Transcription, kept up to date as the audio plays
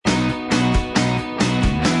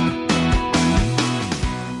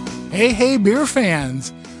Hey, beer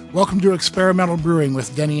fans! Welcome to Experimental Brewing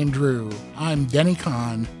with Denny and Drew. I'm Denny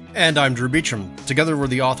Kahn. And I'm Drew Beecham. Together we're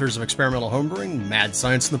the authors of Experimental Homebrewing, Mad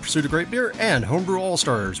Science in the Pursuit of Great Beer, and Homebrew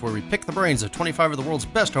All-Stars, where we pick the brains of 25 of the world's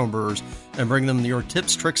best homebrewers and bring them your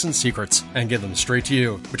tips, tricks, and secrets, and give them straight to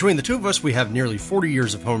you. Between the two of us, we have nearly 40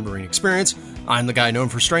 years of homebrewing experience. I'm the guy known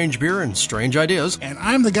for strange beer and strange ideas. And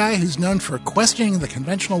I'm the guy who's known for questioning the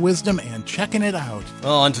conventional wisdom and checking it out.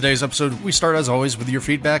 Well, on today's episode, we start as always with your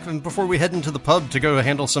feedback, and before we head into the pub to go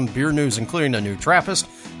handle some beer news, including a new Trappist,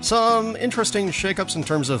 some interesting shakeups in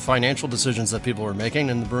terms of financial decisions that people are making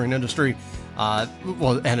in the brewing industry,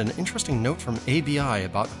 and an interesting note from ABI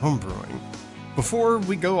about homebrewing. Before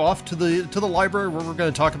we go off to the library, where we're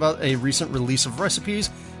going to talk about a recent release of recipes,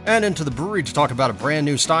 and into the brewery to talk about a brand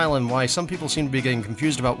new style and why some people seem to be getting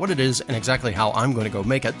confused about what it is and exactly how I'm going to go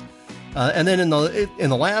make it. And then in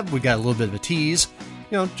the lab, we got a little bit of a tease,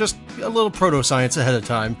 just a little proto-science ahead of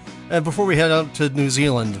time. And before we head out to New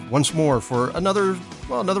Zealand once more for another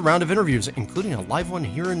round of interviews, including a live one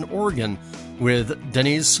here in Oregon with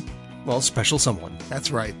Denny's, special someone. That's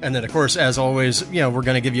right. And then, of course, as always, we're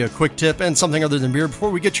going to give you a quick tip and something other than beer before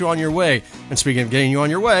we get you on your way. And speaking of getting you on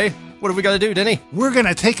your way, what have we got to do, Denny? We're going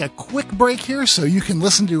to take a quick break here so you can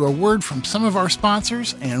listen to a word from some of our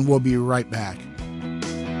sponsors, and we'll be right back.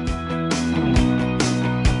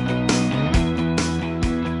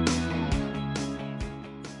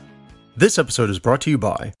 This episode is brought to you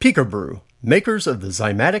by Pico Brew, makers of the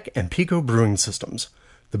Zymatic and Pico brewing systems.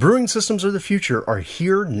 The brewing systems of the future are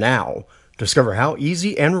here now. Discover how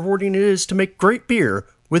easy and rewarding it is to make great beer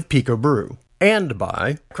with Pico Brew. And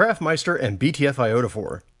by Craftmeister and BTF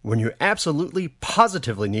Iodophor. When you absolutely,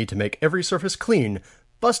 positively need to make every surface clean,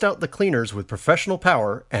 bust out the cleaners with professional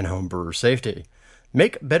power and homebrewer safety.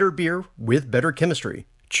 Make better beer with better chemistry.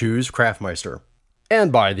 Choose Craftmeister.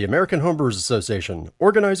 And by the American Homebrewers Association,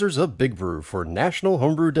 organizers of Big Brew for National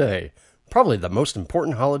Homebrew Day, probably the most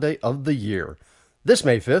important holiday of the year. This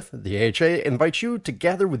May 5th, the AHA invites you to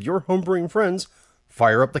gather with your homebrewing friends,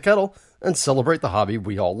 fire up the kettle, and celebrate the hobby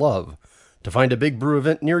we all love. To find a Big Brew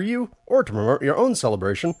event near you, or to promote your own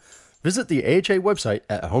celebration, visit the AHA website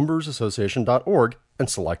at homebrewersassociation.org and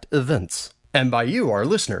select events. And by you, our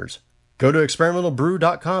listeners, go to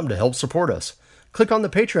experimentalbrew.com to help support us. Click on the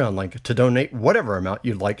Patreon link to donate whatever amount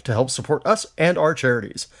you'd like to help support us and our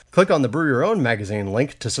charities. Click on the Brew Your Own magazine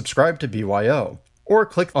link to subscribe to BYO. Or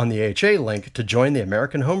click on the AHA link to join the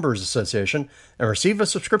American Homebrewers Association and receive a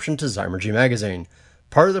subscription to Zymergy magazine.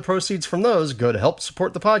 Part of the proceeds from those go to help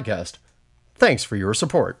support the podcast. Thanks for your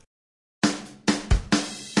support.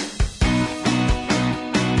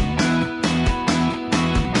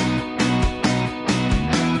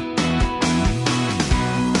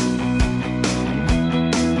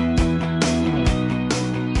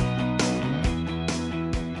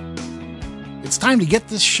 It's time to get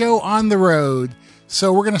this show on the road.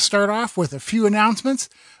 So we're going to start off with a few announcements.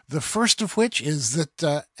 The first of which is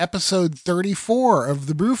that episode 34 of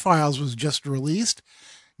the Brew Files was just released.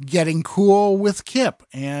 Getting Cool with Kip.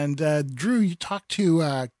 And Drew, you talked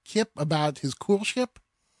to Kip about his cool ship?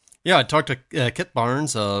 Yeah, I talked to Kip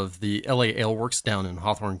Barnes of the LA Ale Works down in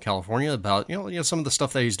Hawthorne, California about some of the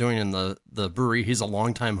stuff that he's doing in the brewery. He's a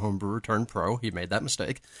longtime home brewer turned pro. He made that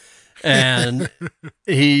mistake. And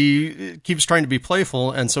he keeps trying to be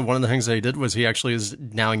playful. And so one of the things that he did was he actually is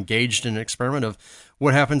now engaged in an experiment of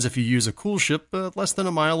what happens if you use a cool ship less than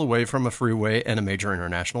a mile away from a freeway and a major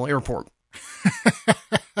international airport.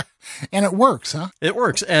 And it works, huh? It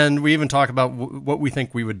works. And we even talk about what we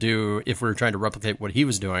think we would do if we were trying to replicate what he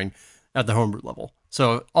was doing at the homebrew level.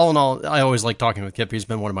 So all in all, I always like talking with Kip. He's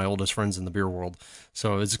been one of my oldest friends in the beer world.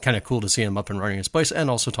 So it's kind of cool to see him up and running his place and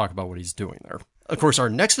also talk about what he's doing there. Of course, our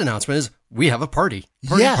next announcement is we have a party.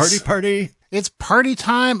 Party. It's party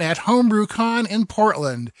time at HomebrewCon in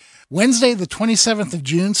Portland. Wednesday, the 27th of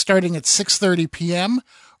June, starting at 6:30 p.m.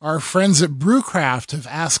 Our friends at Brewcraft have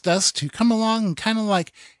asked us to come along and kind of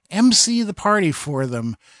like MC the party for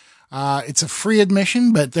them. It's a free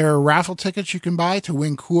admission, but there are raffle tickets you can buy to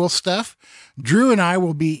win cool stuff. Drew and I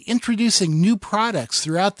will be introducing new products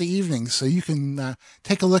throughout the evening, so you can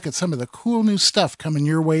take a look at some of the cool new stuff coming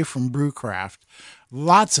your way from Brewcraft.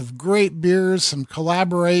 Lots of great beers, some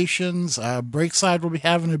collaborations. Breakside will be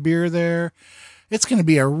having a beer there. It's going to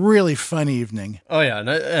be a really fun evening. Oh, yeah,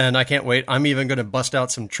 and I can't wait. I'm even going to bust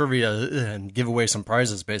out some trivia and give away some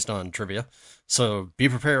prizes based on trivia. So be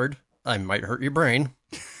prepared. I might hurt your brain.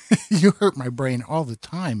 You hurt my brain all the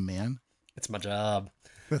time, man. It's my job.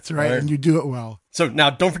 That's right, and you do it well. So now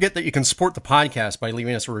don't forget that you can support the podcast by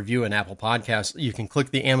leaving us a review in Apple Podcasts. You can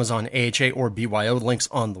click the Amazon AHA or BYO links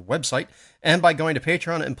on the website, and by going to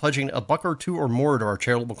Patreon and pledging $1 or $2 or more to our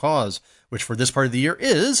charitable cause, which for this part of the year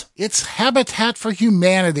is... It's Habitat for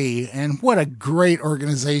Humanity, and what a great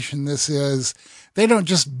organization this is. They don't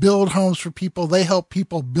just build homes for people, they help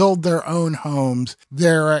people build their own homes.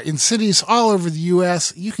 They're in cities all over the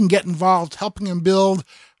U.S. You can get involved helping them build.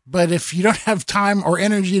 But if you don't have time or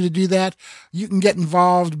energy to do that, you can get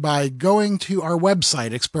involved by going to our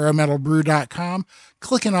website, experimentalbrew.com,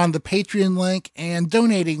 clicking on the Patreon link, and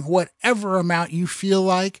donating whatever amount you feel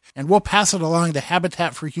like. And we'll pass it along to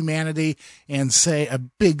Habitat for Humanity and say a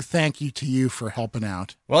big thank you to you for helping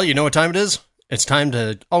out. Well, you know what time it is? It's time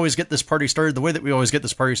to always get this party started the way that we always get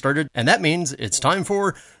this party started. And that means it's time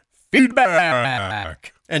for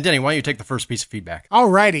feedback. And Denny, why don't you take the first piece of feedback?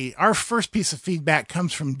 Alrighty, our first piece of feedback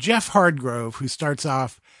comes from Jeff Hardgrove, who starts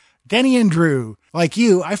off, Denny and Drew, like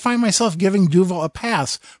you, I find myself giving Duvel a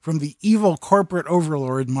pass from the evil corporate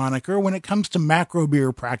overlord moniker when it comes to macro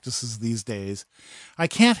beer practices these days. I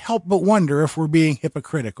can't help but wonder if we're being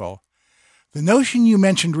hypocritical. The notion you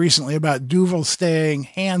mentioned recently about Duvel staying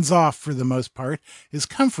hands-off for the most part is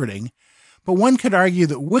comforting, but one could argue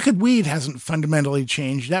that Wicked Weed hasn't fundamentally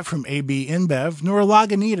changed that from AB InBev, nor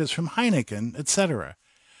Lagunitas from Heineken, etc.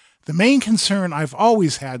 The main concern I've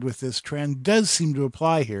always had with this trend does seem to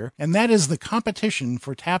apply here, and that is the competition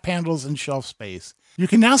for tap handles and shelf space. You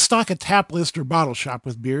can now stock a tap list or bottle shop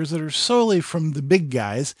with beers that are solely from the big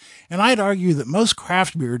guys, and I'd argue that most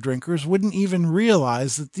craft beer drinkers wouldn't even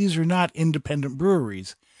realize that these are not independent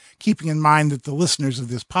breweries, keeping in mind that the listeners of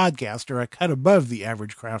this podcast are a cut above the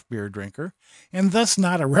average craft beer drinker, and thus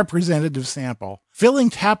not a representative sample. Filling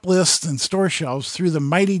tap lists and store shelves through the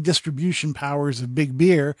mighty distribution powers of big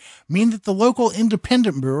beer mean that the local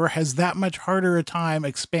independent brewer has that much harder a time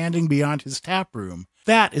expanding beyond his tap room.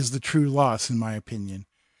 That is the true loss, in my opinion.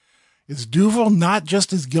 Is Duvel not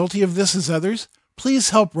just as guilty of this as others? Please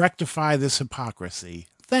help rectify this hypocrisy.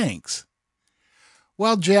 Thanks.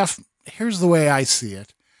 Well, Jeff, here's the way I see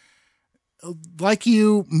it. Like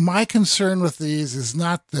you, my concern with these is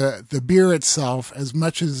not the beer itself as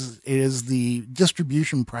much as it is the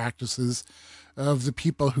distribution practices of the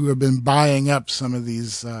people who have been buying up some of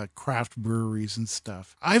these craft breweries and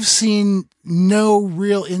stuff. I've seen no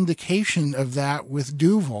real indication of that with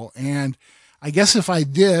Duvel, and I guess if I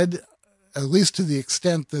did, at least to the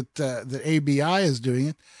extent that that ABI is doing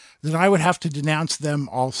it, then I would have to denounce them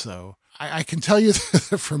also. I can tell you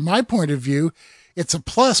that from my point of view, it's a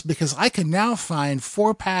plus because I can now find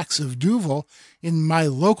 4-packs of Duvel in my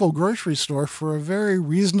local grocery store for a very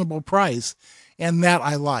reasonable price, and that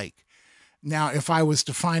I like. Now, if I was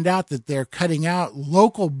to find out that they're cutting out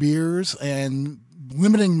local beers and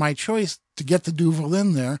limiting my choice to get the Duvel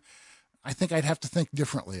in there, I think I'd have to think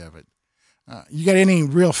differently of it. You got any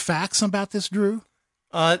real facts about this, Drew?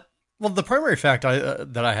 Well, the primary fact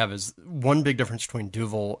that I have is one big difference between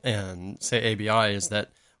Duvel and, say, ABI is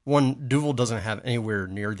that one, Duvel doesn't have anywhere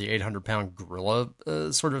near the 800-pound gorilla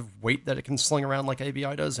sort of weight that it can sling around like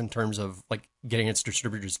ABI does in terms of like getting its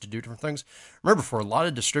distributors to do different things. Remember, for a lot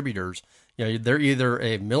of distributors, you know, they're either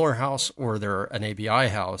a Miller house or they're an ABI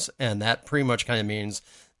house, and that pretty much kind of means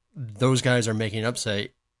those guys are making up,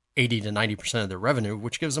 say, 80 to 90% of their revenue,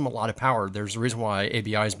 which gives them a lot of power. There's a reason why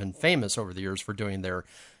ABI has been famous over the years for doing their,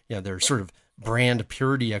 you know, their sort of brand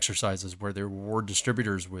purity exercises where they reward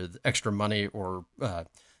distributors with extra money or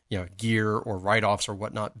gear or write-offs or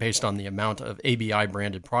whatnot based on the amount of ABI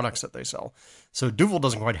branded products that they sell. So Duvel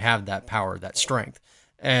doesn't quite have that power, that strength.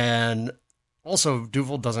 And also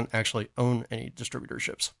Duvel doesn't actually own any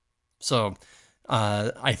distributorships. So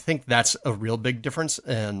I think that's a real big difference.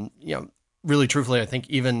 And, you know, really truthfully, I think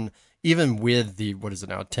even with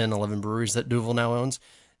the, 10, 11 breweries that Duvel now owns,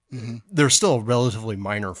 they're still a relatively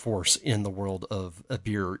minor force in the world of a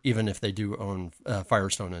beer, even if they do own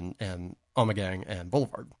Firestone and Ommegang and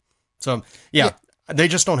Boulevard. So, yeah, they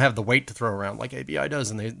just don't have the weight to throw around like ABI does,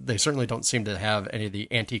 and they certainly don't seem to have any of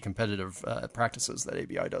the anti-competitive practices that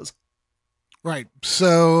ABI does. Right.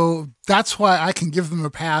 So that's why I can give them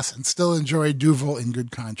a pass and still enjoy Duvel in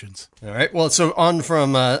good conscience. All right. Well, so on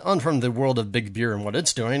from the world of big beer and what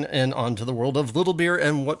it's doing, and on to the world of little beer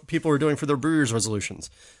and what people are doing for their Brewers resolutions.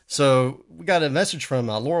 So we got a message from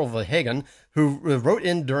Laurel Verhagen, who wrote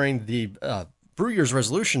in during the Brewers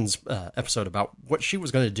resolutions episode about what she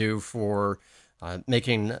was going to do for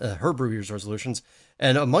making her Brewers resolutions,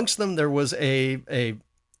 and amongst them there was a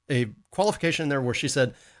qualification there where she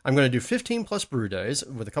said, I'm going to do 15 plus brew days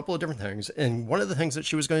with a couple of different things. And one of the things that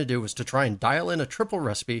she was going to do was to try and dial in a triple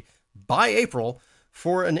recipe by April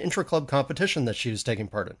for an intra-club competition that she was taking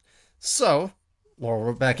part in. So Laurel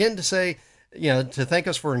wrote back in to say, to thank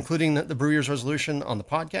us for including the Brew Year's resolution on the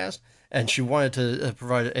podcast, and she wanted to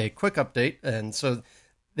provide a quick update. And so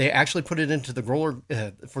they actually put it into the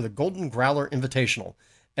for the Golden Growler Invitational.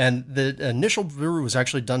 And the initial brew was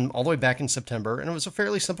actually done all the way back in September, and it was a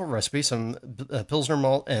fairly simple recipe, some Pilsner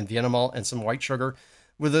malt and Vienna malt and some white sugar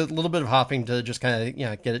with a little bit of hopping to just kind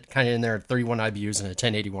of, get it kind of in there at 31 IBUs and a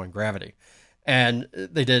 1081 gravity. And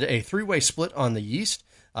they did a 3-way split on the yeast,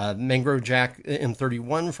 Mangrove Jack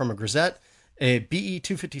M31 from a Grisette, a BE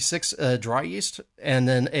 256 dry yeast, and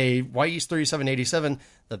then a Y yeast 3787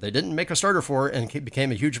 that they didn't make a starter for, and it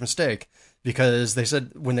became a huge mistake because they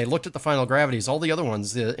said when they looked at the final gravities, all the other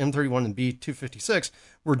ones, the M31 and B 256,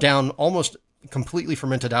 were down almost completely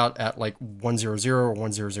fermented out at like 100 or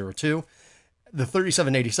 1002. The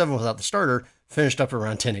 3787 without the starter finished up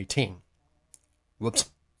around 1018. Whoops.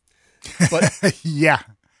 But yeah.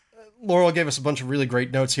 Laurel gave us a bunch of really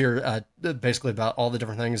great notes here, basically about all the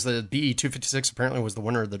different things. The BE 256 apparently was the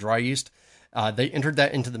winner of the dry yeast. They entered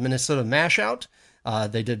that into the Minnesota Mash Out.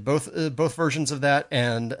 They did both versions of that,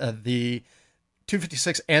 and the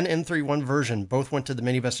 256 and M31 version both went to the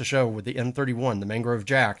Mini Best of Show, with the M31, the Mangrove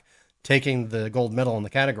Jack, taking the gold medal in the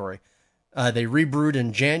category. They rebrewed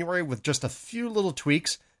in January with just a few little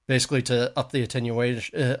tweaks, basically to up the attenuation.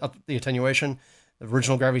 The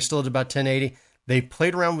original gravity still at about 1080. They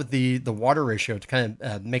played around with the water ratio to kind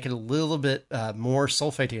of make it a little bit more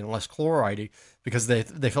sulfatey and less chloride, because they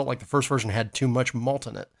felt like the first version had too much malt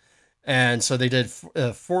in it. And so they did a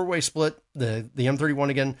 4-way split, the M31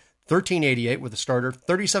 again, 1388 with the starter,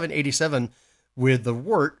 3787 with the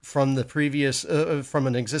wort from the previous, from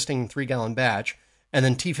an existing 3-gallon batch, and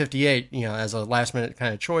then T58, as a last minute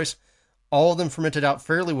kind of choice. All of them fermented out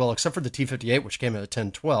fairly well, except for the T58, which came at a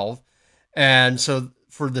 1012. And so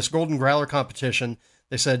for this Golden Growler competition,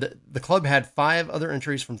 they said the club had 5 other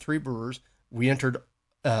entries from 3 brewers. We entered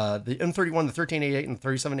the M31, the 1388, and the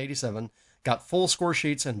 3787, got full score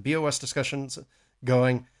sheets and BOS discussions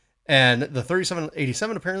going, and the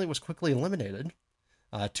 3787 apparently was quickly eliminated.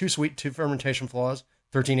 Too sweet, 2 fermentation flaws.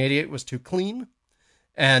 1388 was too clean,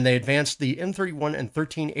 and they advanced the M31 and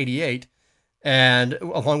 1388, and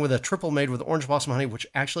along with a triple made with orange blossom honey, which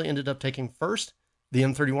actually ended up taking first. The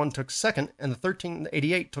M31 took second, and the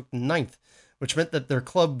 1388 took ninth, which meant that their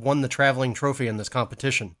club won the traveling trophy in this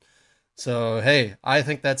competition. So, hey, I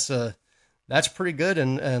think that's pretty good,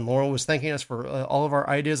 and Laurel was thanking us for all of our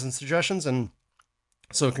ideas and suggestions, and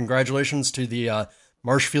so congratulations to the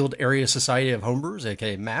Marshfield Area Society of Homebrewers,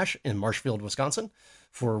 aka MASH, in Marshfield, Wisconsin,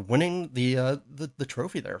 for winning the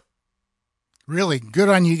trophy there. Really good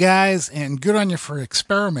on you guys, and good on you for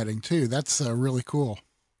experimenting too. That's really cool.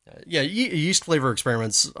 Yeah, yeast flavor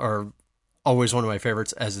experiments are always one of my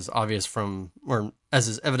favorites, as is as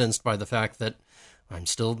is evidenced by the fact that I'm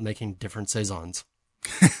still making different saisons.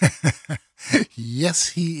 Yes,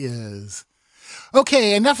 he is.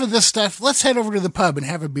 Okay, enough of this stuff. Let's head over to the pub and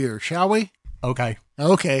have a beer, shall we? Okay.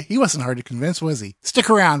 He wasn't hard to convince, was he? Stick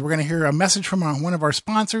around. We're going to hear a message from one of our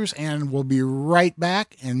sponsors, and we'll be right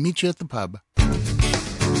back and meet you at the pub.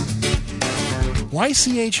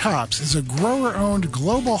 YCH Hops is a grower-owned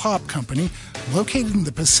global hop company located in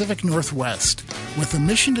the Pacific Northwest, with a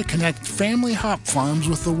mission to connect family hop farms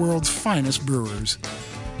with the world's finest brewers.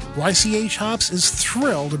 YCH Hops is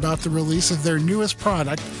thrilled about the release of their newest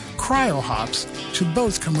product, Cryo Hops, to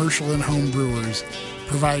both commercial and home brewers,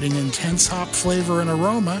 providing intense hop flavor and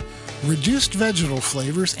aroma, reduced vegetal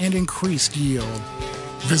flavors, and increased yield.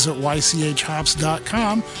 Visit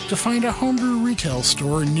ychhops.com to find a homebrew retail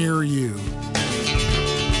store near you.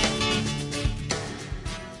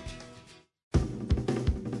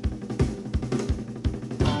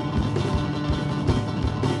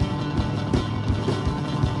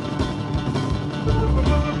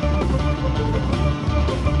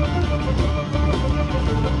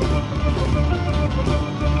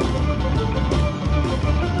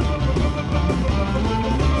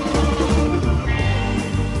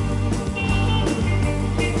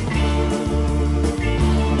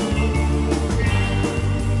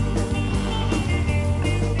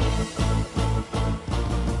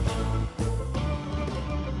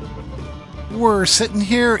 We're sitting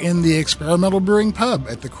here in the Experimental Brewing Pub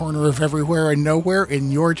at the corner of Everywhere and Nowhere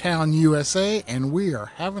in your town, USA, and we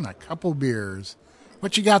are having a couple beers.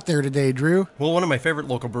 What you got there today, Drew? Well, one of my favorite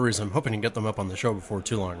local breweries, I'm hoping to get them up on the show before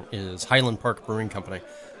too long, is Highland Park Brewing Company.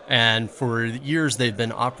 And for years, they've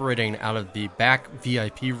been operating out of the back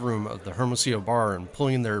VIP room of the Hermosillo Bar and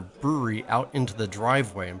pulling their brewery out into the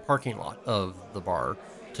driveway and parking lot of the bar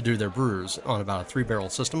to do their brews on about a 3-barrel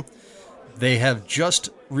system. They have just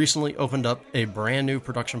recently opened up a brand new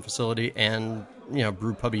production facility and,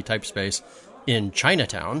 brew pubby type space in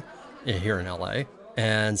Chinatown here in LA.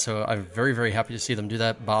 And so I'm very, very happy to see them do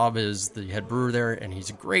that. Bob is the head brewer there, and he's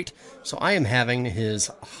great. So I am having his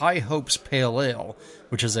High Hopes Pale Ale,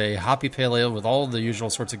 which is a hoppy pale ale with all the usual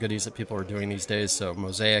sorts of goodies that people are doing these days. So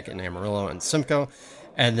Mosaic and Amarillo and Simcoe.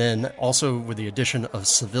 And then also with the addition of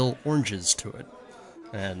Seville oranges to it.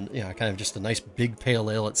 And, kind of just a nice big pale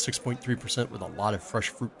ale at 6.3% with a lot of fresh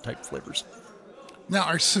fruit type flavors. Now,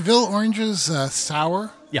 are Seville oranges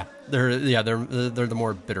sour? Yeah, they're the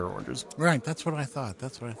more bitter oranges. Right, that's what I thought.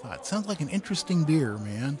 Sounds like an interesting beer,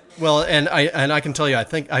 man. Well, and I can tell you,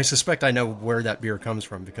 I suspect I know where that beer comes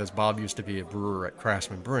from because Bob used to be a brewer at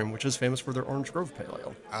Craftsman Brewing, which is famous for their Orange Grove Pale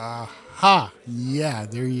Ale. Aha! Yeah,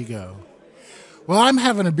 there you go. Well, I'm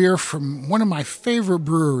having a beer from one of my favorite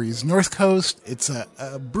breweries, North Coast. It's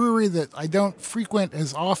a brewery that I don't frequent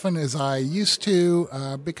as often as I used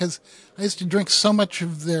to because I used to drink so much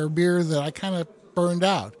of their beer that I kind of burned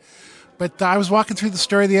out. But I was walking through the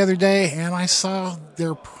store the other day and I saw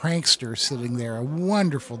their Prankster sitting there, a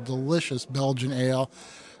wonderful, delicious Belgian ale,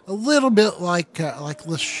 a little bit like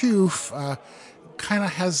Le Chouffe, kind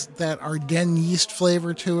of has that Ardennes yeast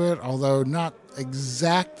flavor to it, although not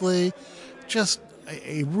exactly. Just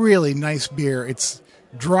a really nice beer. It's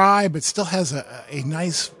dry, but still has a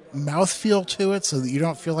nice mouthfeel to it so that you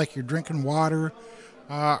don't feel like you're drinking water.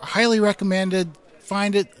 Highly recommended.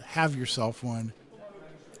 Find it. Have yourself one.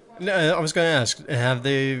 No, I was going to ask, have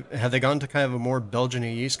they gone to kind of a more Belgian-y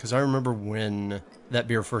yeast? Because I remember when that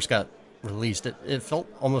beer first got released, it felt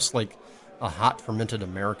almost like a hot fermented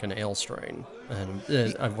American ale strain. And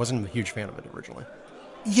I wasn't a huge fan of it originally.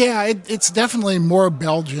 Yeah, it's definitely more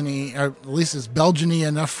Belgian-y, or at least it's Belgian-y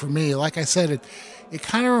enough for me. Like I said, it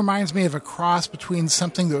kind of reminds me of a cross between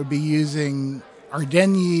something that would be using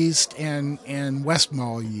Ardennes yeast and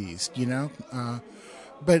Westmalle yeast,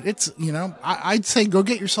 But it's, I'd say go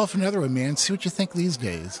get yourself another one, man. See what you think these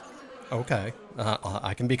days. Okay,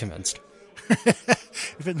 I can be convinced.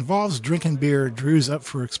 If it involves drinking beer, Drew's up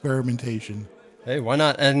for experimentation. Hey, why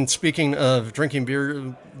not? And speaking of drinking beer,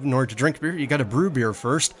 in order to drink beer, you got to brew beer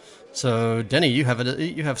first. So, Denny, you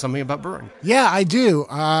have something about brewing. Yeah, I do.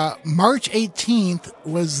 March 18th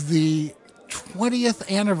was the 20th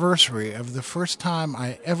anniversary of the first time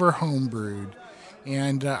I ever homebrewed.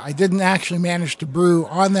 And I didn't actually manage to brew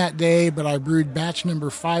on that day, but I brewed batch number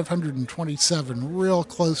 527, real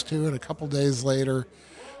close to it, a couple days later.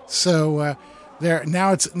 So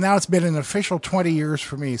now it's been an official 20 years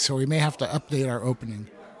for me, so we may have to update our opening.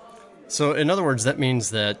 So, in other words, that means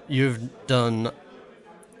that you've done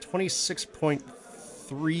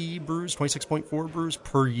 26.3 brews, 26.4 brews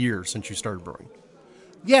per year since you started brewing.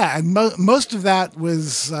 Yeah, and most of that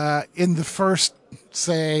was in the first,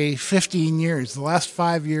 say, 15 years. The last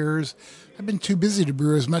 5 years, I've been too busy to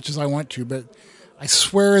brew as much as I want to, but I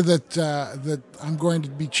swear that I'm going to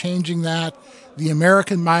be changing that. The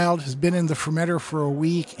American Mild has been in the fermenter for a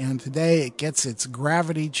week, and today it gets its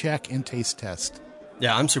gravity check and taste test.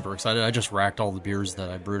 Yeah, I'm super excited. I just racked all the beers that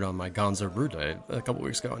I brewed on my Gonzo Brew Day a couple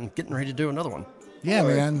weeks ago and getting ready to do another one. Yeah,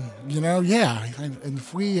 man. Yeah. And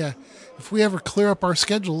if we ever clear up our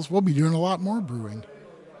schedules, we'll be doing a lot more brewing.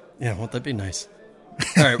 Yeah, won't that be nice?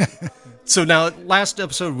 All right. So now, last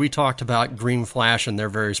episode, we talked about Green Flash and their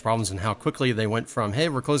various problems and how quickly they went from, hey,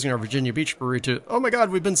 we're closing our Virginia Beach brewery to, oh my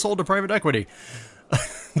God, we've been sold to private equity.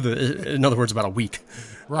 In other words, about a week.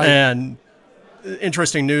 Right. And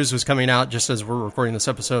interesting news was coming out just as we're recording this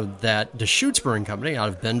episode that Deschutes Brewing Company out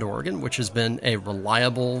of Bend, Oregon, which has been a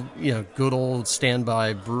reliable, good old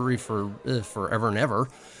standby brewery for forever and ever,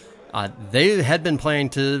 they had been planning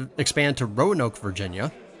to expand to Roanoke,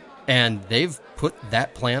 Virginia, and they've put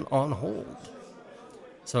that plant on hold.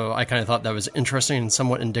 So I kind of thought that was interesting and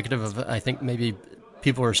somewhat indicative of, I think maybe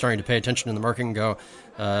people are starting to pay attention in the market and go,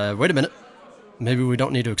 wait a minute, maybe we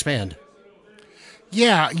don't need to expand.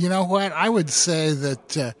 Yeah, you know what? I would say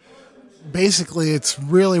that basically it's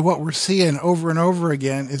really what we're seeing over and over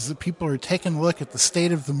again is that people are taking a look at the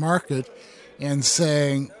state of the market and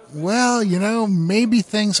saying, well, maybe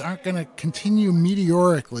things aren't going to continue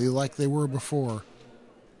meteorically like they were before.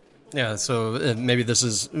 Yeah, so maybe this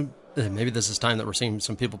is time that we're seeing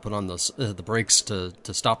some people put on the brakes to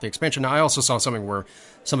stop the expansion. Now, I also saw something where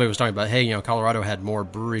somebody was talking about, hey, Colorado had more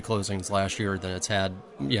brewery closings last year than it's had,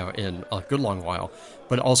 in a good long while.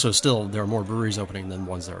 But also still, there are more breweries opening than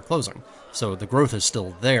ones that are closing. So the growth is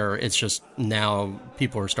still there. It's just now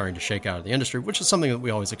people are starting to shake out of the industry, which is something that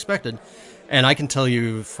we always expected. And I can tell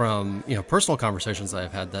you from, personal conversations that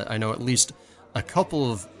I've had that I know at least a couple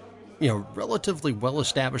of, relatively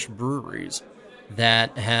well-established breweries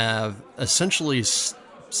that have essentially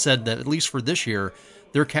said that, at least for this year,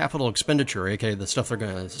 their capital expenditure, aka the stuff they're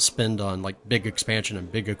going to spend on like big expansion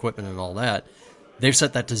and big equipment and all that, they've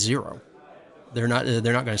set that to zero. They're not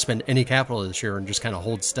going to spend any capital this year and just kind of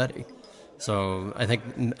hold steady. So I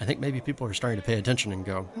think maybe people are starting to pay attention and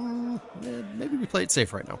go, maybe we play it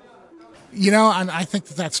safe right now. And I think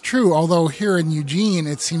that's true, although here in Eugene,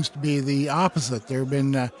 it seems to be the opposite. There have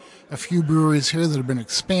been a few breweries here that have been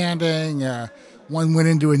expanding. One went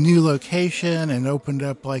into a new location and opened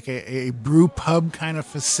up like a brew pub kind of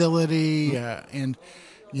facility, and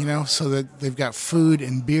so that they've got food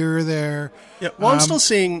and beer there. Yeah, well, I'm still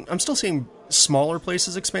seeing smaller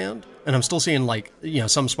places expand, and I'm still seeing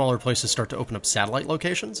some smaller places start to open up satellite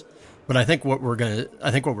locations. But I think what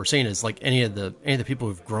we're seeing is like any of the people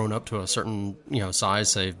who've grown up to a certain size,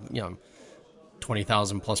 say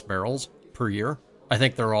 20,000 plus barrels per year. I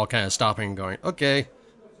think they're all kind of stopping and going, okay,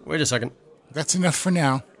 wait a second, that's enough for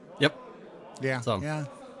now. Yep. Yeah. So. Yeah.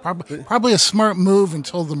 Probably a smart move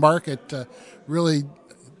until the market really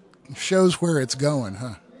shows where it's going,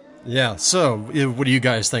 huh? Yeah. So, what do you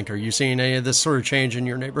guys think? Are you seeing any of this sort of change in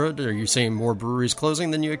your neighborhood? Are you seeing more breweries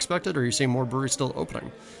closing than you expected, or are you seeing more breweries still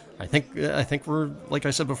opening? I think we're, like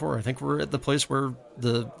I said before, I think we're at the place where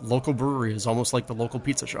the local brewery is almost like the local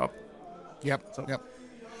pizza shop. Yep. So, yep.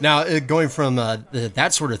 Now, going from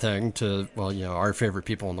that sort of thing to, our favorite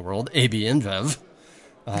people in the world, AB InBev.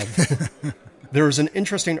 There was an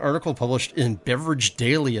interesting article published in Beverage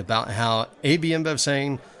Daily about how AB InBev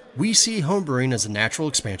saying, we see homebrewing as a natural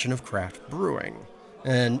expansion of craft brewing.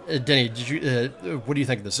 And Denny, what do you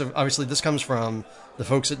think of this? So obviously, this comes from the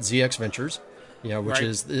folks at ZX Ventures, which right.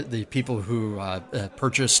 is the people who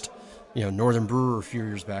purchased, Northern Brewer a few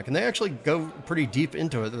years back, and they actually go pretty deep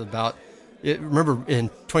into it about. Remember in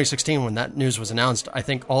 2016 when that news was announced, I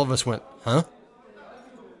think all of us went, huh?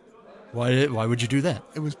 Why would you do that?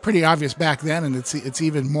 It was pretty obvious back then, and it's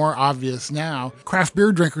even more obvious now. Craft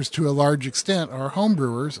beer drinkers, to a large extent, are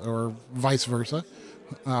homebrewers, or vice versa.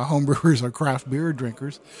 Homebrewers are craft beer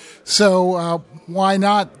drinkers. So why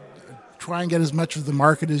not try and get as much of the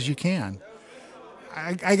market as you can?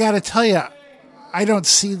 I got to tell you, I don't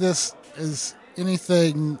see this as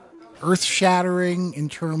anything earth-shattering in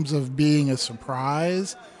terms of being a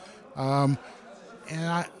surprise. And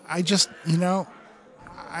I just,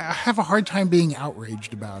 I have a hard time being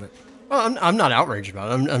outraged about it. Well, I'm not outraged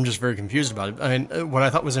about it. I'm just very confused about it. I mean, what I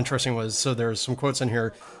thought was interesting was, so there's some quotes in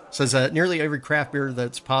here, says that nearly every craft beer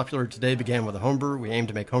that's popular today began with a homebrew. We aim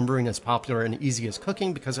to make homebrewing as popular and easy as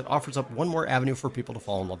cooking because it offers up one more avenue for people to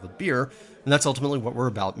fall in love with beer. And that's ultimately what we're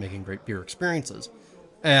about, making great beer experiences.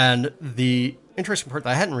 And the interesting part that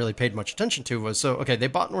I hadn't really paid much attention to was, they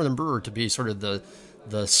bought Northern Brewer to be sort of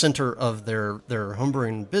the center of their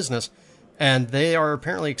homebrewing business. And they are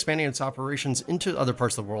apparently expanding its operations into other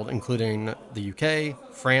parts of the world, including the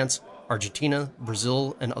UK, France, Argentina,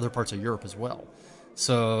 Brazil, and other parts of Europe as well.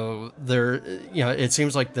 So it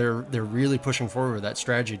seems like they're really pushing forward with that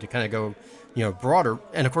strategy to kind of go, broader.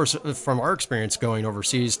 And of course, from our experience going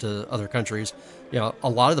overseas to other countries, a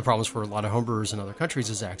lot of the problems for a lot of homebrewers in other countries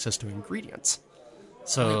is access to ingredients.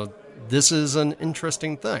 So this is an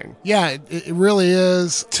interesting thing. Yeah, it really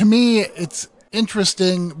is. To me, it's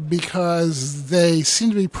interesting because they seem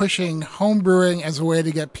to be pushing homebrewing as a way to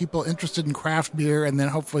get people interested in craft beer, and then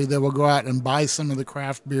hopefully they will go out and buy some of the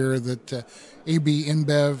craft beer that AB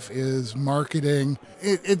InBev is marketing.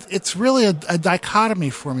 It's really a dichotomy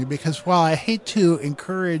for me, because while I hate to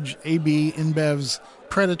encourage AB InBev's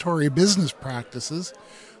predatory business practices,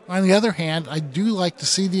 on the other hand, I do like to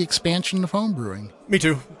see the expansion of homebrewing. Me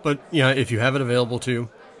too, but if you have it available to,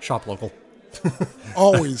 shop local.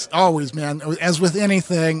 always, man. As with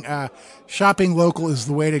anything, shopping local is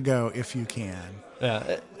the way to go if you can.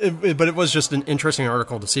 Yeah, but it was just an interesting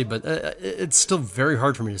article to see, but it's still very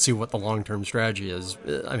hard for me to see what the long-term strategy is.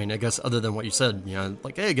 I mean, I guess other than what you said,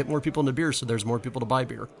 hey, get more people into beer so there's more people to buy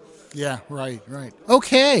beer. Yeah, right.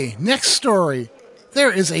 Okay, next story.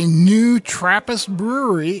 There is a new Trappist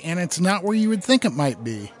brewery, and it's not where you would think it might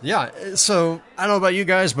be. Yeah, so I don't know about you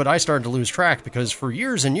guys, but I started to lose track, because for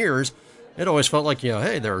years and years, it always felt like,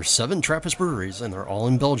 hey, there are 7 Trappist breweries, and they're all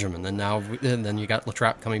in Belgium. And then you got La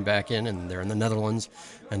Trappe coming back in, and they're in the Netherlands.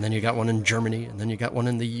 And then you got one in Germany, and then you got one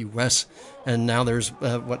in the U.S. And now there's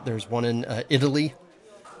one in Italy.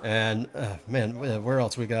 And, where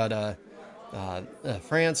else? We got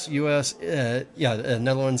France, U.S.,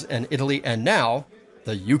 Netherlands, and Italy, and now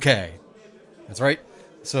the U.K. That's right.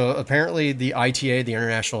 So apparently the ITA, the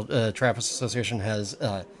International Trappist Association, has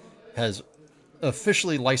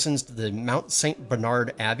officially licensed the Mount St.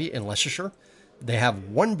 Bernard Abbey in Leicestershire. They have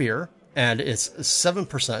one beer, and it's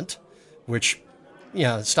 7%, which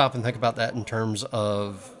stop and think about that in terms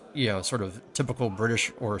of, sort of typical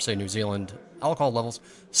British or say New Zealand alcohol levels,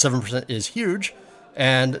 7% is huge.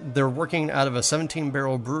 And they're working out of a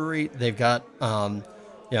 17-barrel brewery. They've got,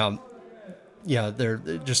 they're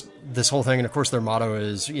just this whole thing. And of course their motto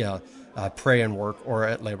is, pray and work,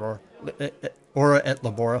 ora et labora, ora et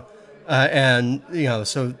labora.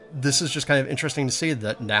 So this is just kind of interesting to see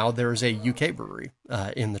that now there's a UK brewery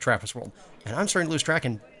in the Trappist world. And I'm starting to lose track,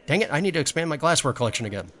 and dang it, I need to expand my glassware collection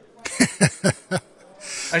again.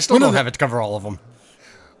 I still don't have it to cover all of them.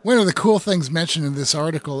 One of the cool things mentioned in this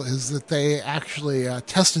article is that they actually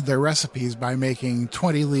tested their recipes by making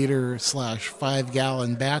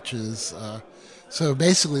 20-liter/5-gallon batches. So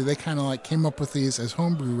basically, they kind of like came up with these as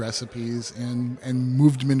homebrew recipes and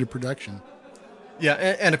moved them into production. Yeah,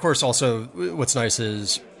 and of course, also, what's nice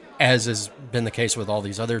is, as has been the case with all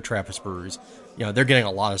these other Trappist breweries, they're getting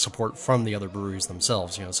a lot of support from the other breweries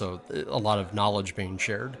themselves, so a lot of knowledge being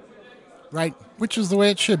shared. Right, which is the way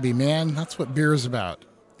it should be, man. That's what beer is about.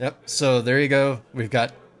 Yep, so there you go. We've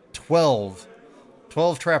got 12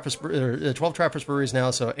 Trappist breweries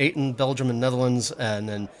now, so 8 in Belgium and Netherlands, and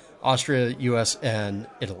then Austria, U.S., and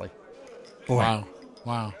Italy. Boy.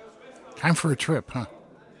 Wow. Time for a trip, huh?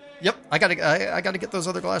 Yep, I gotta get those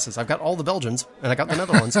other glasses. I've got all the Belgians, and I got the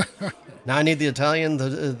Netherlands. Now I need the Italian,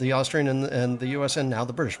 the Austrian, and the U.S., and now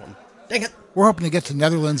the British one. Dang it! We're hoping to get to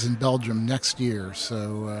Netherlands and Belgium next year,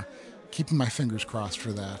 so keeping my fingers crossed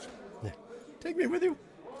for that. Yeah. Take me with you.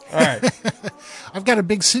 All right. I've got a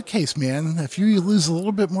big suitcase, man. If you lose a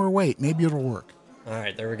little bit more weight, maybe it'll work. All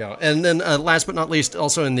right, there we go. And then last but not least,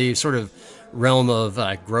 also in the sort of realm of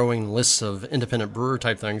growing lists of independent brewer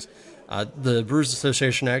type things, the Brewers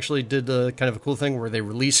Association actually did kind of a cool thing where they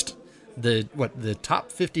released the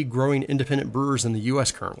top 50 growing independent brewers in the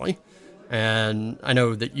U.S. currently. And I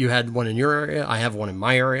know that you had one in your area. I have one in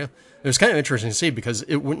my area. It was kind of interesting to see because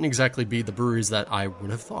it wouldn't exactly be the breweries that I would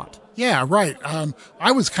have thought. Yeah, right.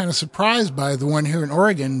 I was kind of surprised by the one here in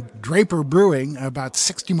Oregon, Draper Brewing, about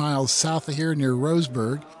 60 miles south of here near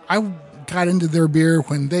Roseburg. I got into their beer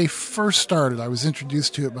when they first started. I was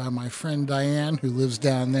introduced to it by my friend Diane, who lives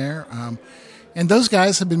down there. And those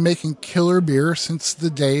guys have been making killer beer since the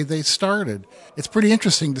day they started. It's pretty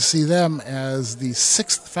interesting to see them as the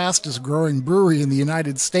 6th fastest growing brewery in the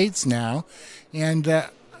United States now. And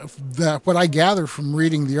what I gather from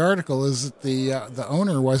reading the article is that the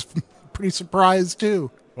owner was pretty surprised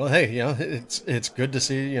too. Well, hey, it's good to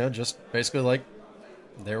see, just basically like,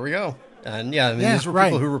 there we go. And yeah, I mean, these were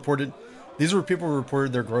people who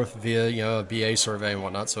reported their growth via, a BA survey and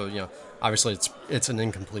whatnot. So, obviously it's an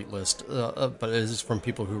incomplete list, but it is from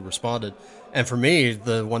people who responded. And for me,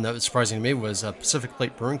 the one that was surprising to me was Pacific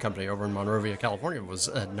Plate Brewing Company over in Monrovia, California, was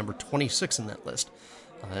number 26 in that list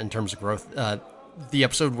in terms of growth. The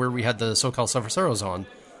episode where we had the SoCal Cerveceros on,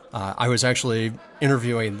 I was actually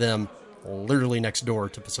interviewing them literally next door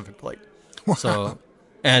to Pacific Plate. Wow. So,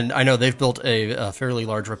 and I know they've built a fairly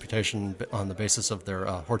large reputation on the basis of their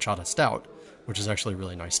horchata stout, which is actually a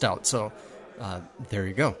really nice stout. So there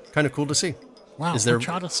you go. Kind of cool to see. Wow,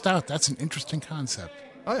 horchata stout. That's an interesting concept.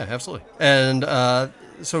 Oh, yeah, absolutely. And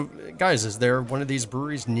so, guys, is there one of these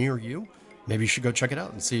breweries near you? Maybe you should go check it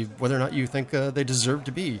out and see whether or not you think they deserve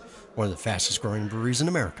to be one of the fastest growing breweries in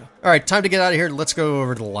America. All right, time to get out of here. Let's go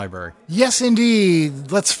over to the library. Yes,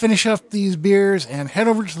 indeed. Let's finish up these beers and head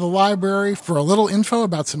over to the library for a little info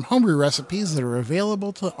about some homebrew recipes that are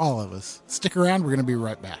available to all of us. Stick around. We're going to be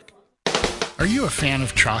right back. Are you a fan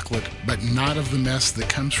of chocolate, but not of the mess that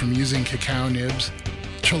comes from using cacao nibs?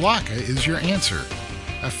 Chelaka is your answer.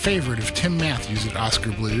 A favorite of Tim Matthews at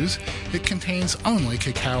Oscar Blues, it contains only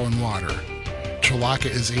cacao and water. Chelaka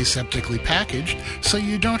is aseptically packaged, so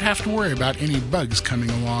you don't have to worry about any bugs coming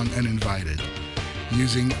along uninvited.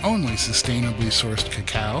 Using only sustainably sourced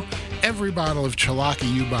cacao, every bottle of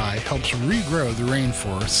Chelaka you buy helps regrow the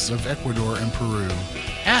rainforests of Ecuador and Peru.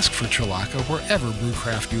 Ask for Chelaka wherever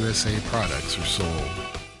Brewcraft USA products are sold.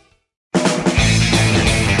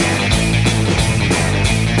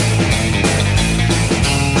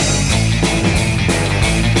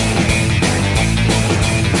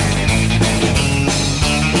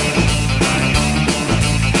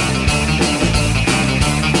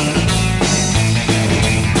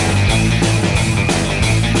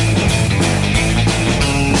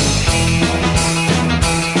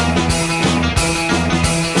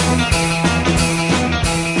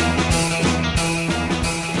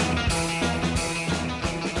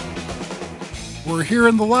 Here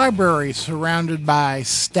in the library, surrounded by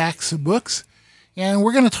stacks of books, and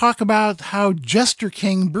we're going to talk about how Jester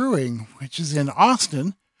King Brewing, which is in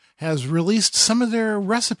Austin, has released some of their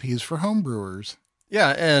recipes for homebrewers.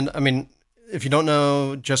 Yeah, and I mean, if you don't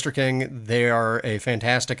know Jester King, they are a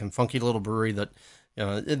fantastic and funky little brewery that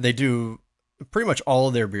they do pretty much all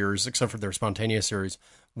of their beers, except for their spontaneous series,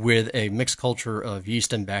 with a mixed culture of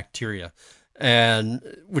yeast and bacteria, and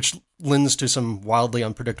which lends to some wildly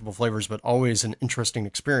unpredictable flavors, but always an interesting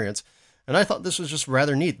experience. And I thought this was just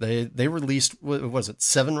rather neat. They released, what was it,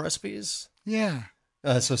 7 recipes? Yeah.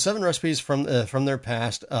 So 7 recipes from their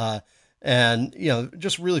past, and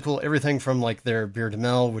just really cool. Everything from like their beer de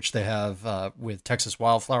mel, which they have with Texas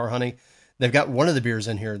wildflower honey. They've got one of the beers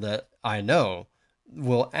in here that I know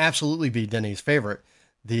will absolutely be Denny's favorite,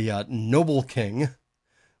 the Noble King,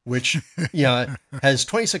 which has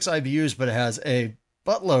 26 IBUs, but it has a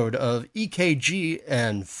buttload of EKG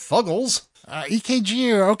and Fuggles.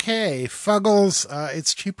 EKG are okay. Fuggles,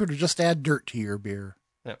 it's cheaper to just add dirt to your beer.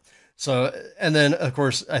 Yeah. So, and then of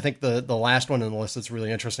course, I think the last one on the list that's really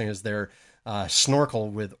interesting is their Snorkel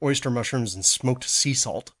with oyster mushrooms and smoked sea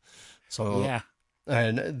salt. So, yeah.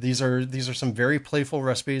 And these are some very playful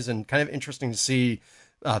recipes and kind of interesting to see,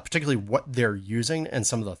 particularly what they're using and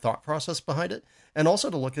some of the thought process behind it. And also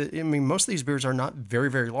to look at, I mean, most of these beers are not very,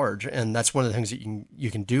 very large. And that's one of the things that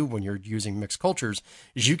you can do when you're using mixed cultures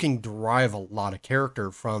is you can derive a lot of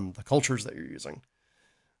character from the cultures that you're using.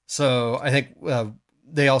 So I think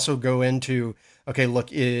they also go into, okay,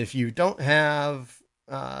 look, if you don't have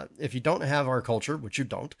our culture, which you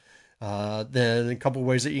don't, then a couple of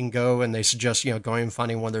ways that you can go, and they suggest, going and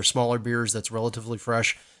finding one of their smaller beers that's relatively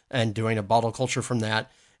fresh and doing a bottle culture from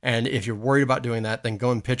that. And if you're worried about doing that, then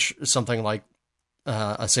go and pitch something like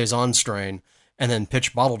a Saison strain and then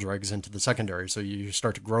pitch bottle dregs into the secondary. So you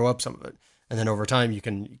start to grow up some of it. And then over time, you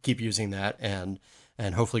can keep using that and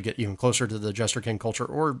hopefully get even closer to the Jester King culture,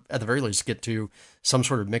 or at the very least get to some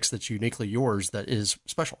sort of mix that's uniquely yours that is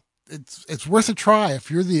special. It's worth a try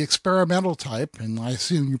if you're the experimental type, and I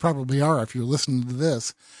assume you probably are if you're listening to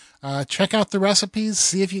this. Check out the recipes,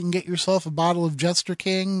 see if you can get yourself a bottle of Jester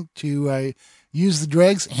King to use the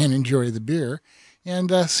dregs and enjoy the beer,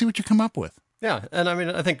 and see what you come up with. Yeah, and I mean,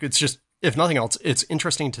 I think it's just, if nothing else, it's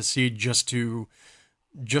interesting to see just to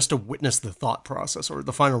witness the thought process or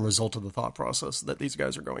the final result of the thought process that these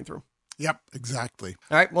guys are going through. Yep, exactly.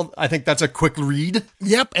 All right, well, I think that's a quick read.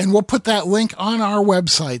 Yep, and we'll put that link on our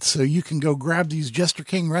website so you can go grab these Jester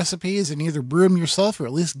King recipes and either brew them yourself or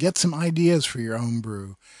at least get some ideas for your own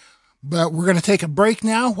brew. But we're going to take a break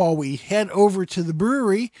now while we head over to the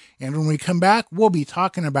brewery, and when we come back, we'll be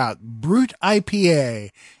talking about Brut IPA,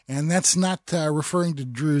 and that's not referring to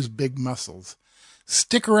Drew's big muscles.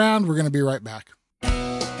 Stick around, we're going to be right back.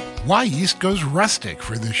 Wyeast goes rustic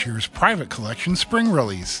for this year's private collection spring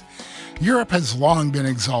release. Europe has long been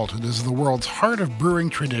exalted as the world's heart of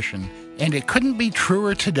brewing tradition, and it couldn't be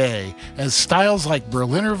truer today, as styles like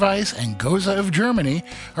Berliner Weiss and Gose of Germany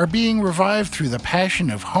are being revived through the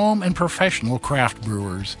passion of home and professional craft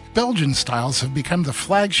brewers. Belgian styles have become the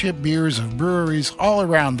flagship beers of breweries all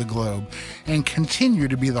around the globe, and continue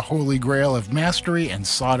to be the holy grail of mastery and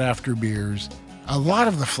sought-after beers. A lot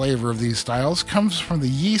of the flavor of these styles comes from the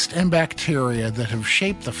yeast and bacteria that have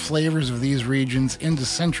shaped the flavors of these regions into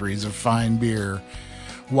centuries of fine beer.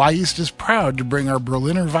 Wyeast is proud to bring our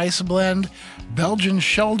Berliner Weiss blend, Belgian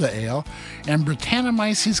Schelde Ale, and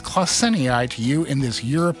Brettanomyces clausenii to you in this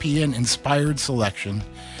European-inspired selection.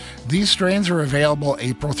 These strains are available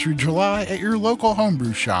April through July at your local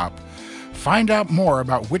homebrew shop. Find out more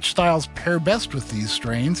about which styles pair best with these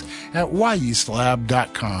strains at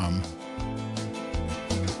wyeastlab.com.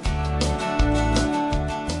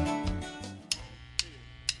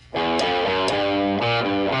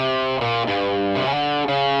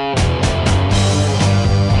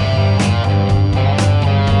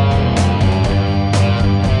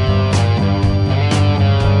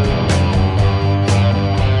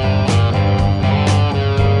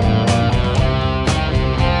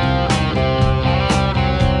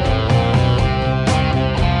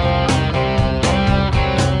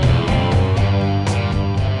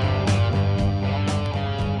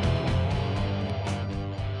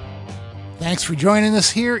 Thanks for joining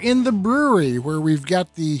us here in the brewery, where we've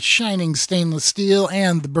got the shining stainless steel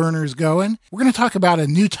and the burners going. We're going to talk about a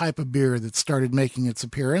new type of beer that started making its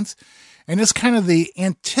appearance, and it's kind of the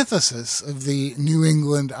antithesis of the New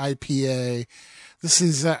England IPA. This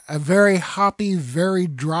is a very hoppy, very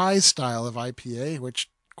dry style of IPA, which,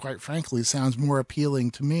 quite frankly, sounds more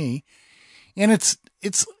appealing to me. And it's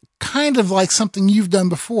kind of like something you've done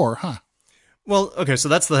before, huh? Well, okay, so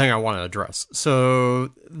that's the thing I want to address.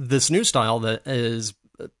 So this new style that is,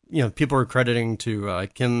 people are crediting to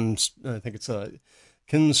Kim, I think it's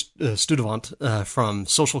Kim Studevant from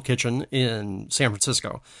Social Kitchen in San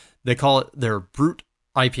Francisco. They call it their Brut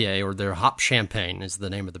IPA, or their Hop Champagne is the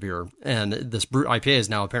name of the beer. And this Brut IPA has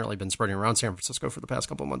now apparently been spreading around San Francisco for the past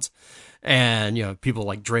couple of months. And, people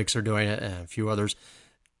like Drake's are doing it and a few others.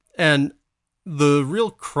 And the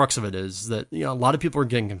real crux of it is that, a lot of people are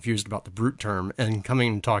getting confused about the Brut term and coming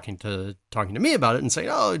and talking to me about it and saying,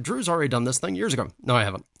 oh, Drew's already done this thing years ago. No, I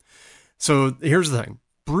haven't. So here's the thing.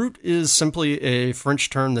 Brut is simply a French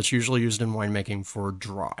term that's usually used in winemaking for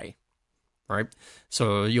dry. Right?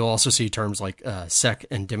 So you'll also see terms like sec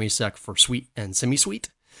and demi-sec for sweet and semi-sweet.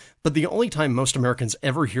 But the only time most Americans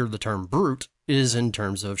ever hear the term Brut is in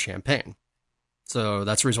terms of champagne. So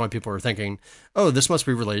that's the reason why people are thinking, oh, this must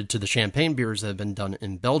be related to the champagne beers that have been done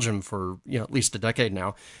in Belgium for at least a decade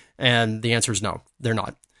now. And the answer is no, they're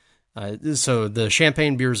not. So the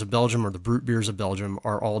champagne beers of Belgium, or the Brut beers of Belgium,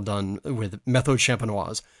 are all done with Méthode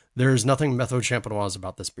Champenoise. There is nothing Méthode Champenoise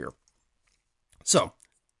about this beer. So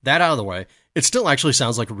that out of the way, it still actually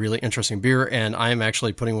sounds like a really interesting beer, and I am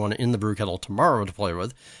actually putting one in the brew kettle tomorrow to play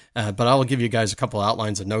with. But I will give you guys a couple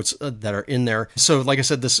outlines and notes that are in there. So, like I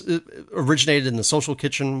said, this originated in the Social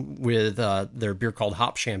Kitchen with their beer called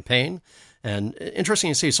Hop Champagne. And interesting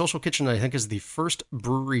to see, Social Kitchen, I think, is the first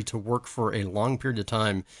brewery to work for a long period of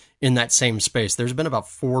time in that same space. There's been about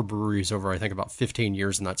 4 breweries over, I think, about 15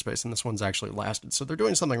 years in that space, and this one's actually lasted. So they're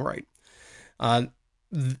doing something right.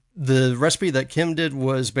 The recipe that Kim did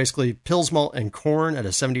was basically Pils malt and corn at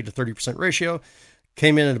a 70 to 30% ratio.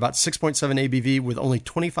 Came in at about 6.7 ABV with only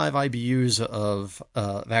 25 IBUs of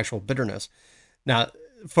actual bitterness. Now,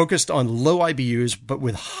 focused on low IBUs, but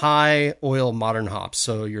with high oil modern hops.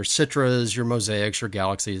 So your Citras, your Mosaics, your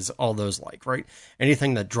Galaxies, all those right?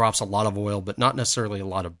 Anything that drops a lot of oil, but not necessarily a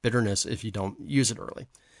lot of bitterness if you don't use it early.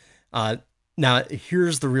 Now,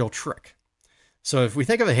 here's the real trick. So if we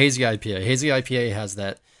think of a hazy IPA has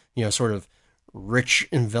that, sort of rich,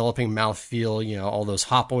 enveloping mouthfeel, all those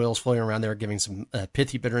hop oils floating around there, giving some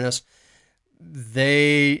pithy bitterness.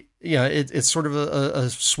 It's sort of a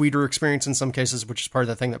sweeter experience in some cases, which is part of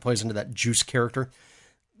the thing that plays into that juice character.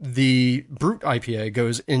 The Brut IPA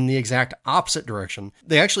goes in the exact opposite direction.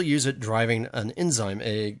 They actually use it driving an enzyme,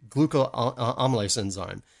 a glucoamylase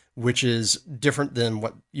enzyme, which is different than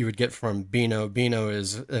what you would get from Beano. Beano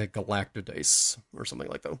is galactose or something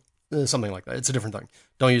like that. Something like that. It's a different thing.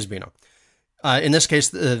 Don't use Beano. In this case,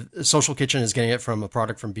 the Social Kitchen is getting it from a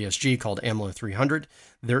product from BSG called Amlo 300.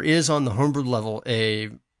 There is on the homebrew level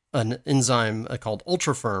an enzyme called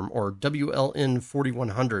Ultrafirm, or WLN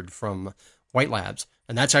 4100 from White Labs,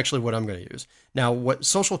 and that's actually what I'm going to use. Now, what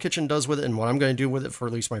Social Kitchen does with it, and what I'm going to do with it for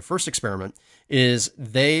at least my first experiment, is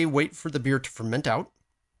they wait for the beer to ferment out,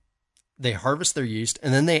 they harvest their yeast,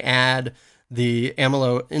 and then they add the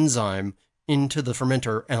amylo enzyme into the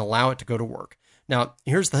fermenter and allow it to go to work. Now,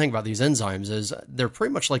 here's the thing about these enzymes is they're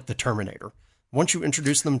pretty much like the Terminator. Once you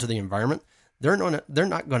introduce them to the environment, they're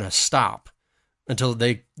not going to stop until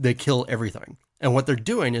they kill everything. And what they're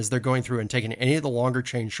doing is they're going through and taking any of the longer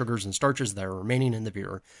chain sugars and starches that are remaining in the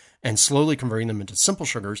beer and slowly converting them into simple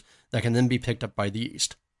sugars that can then be picked up by the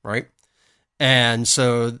yeast, right? And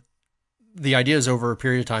so the idea is over a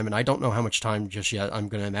period of time, and I don't know how much time just yet. I'm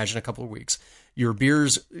going to imagine a couple of weeks. Your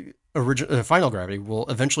beer's final gravity will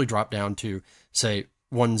eventually drop down to, say,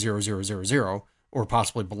 10000, or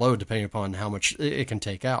possibly below, depending upon how much it can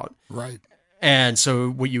take out. Right. And so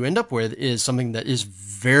what you end up with is something that is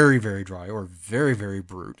very, very dry or very, very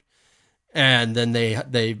brut. And then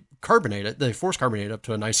they carbonate it. They force carbonate it up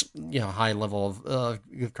to a nice, high level of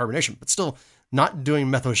carbonation, but still not doing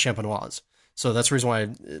Méthode Champenoise. So that's the reason why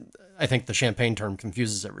I think the champagne term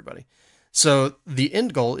confuses everybody. So the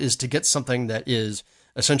end goal is to get something that is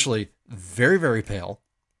essentially very, very pale,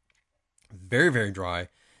 very, very dry,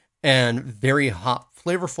 and very hop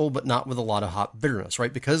flavorful, but not with a lot of hop bitterness,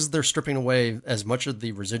 right? Because they're stripping away as much of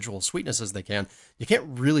the residual sweetness as they can, you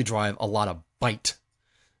can't really drive a lot of bite.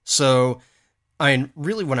 So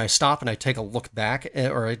really, when I stop and I take a look back,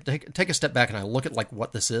 or I take a step back and I look at like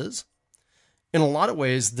what this is, in a lot of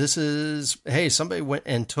ways, this is, hey, somebody went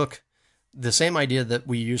and took the same idea that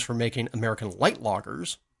we use for making American light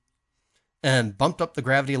lagers and bumped up the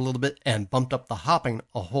gravity a little bit and bumped up the hopping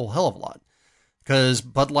a whole hell of a lot. Because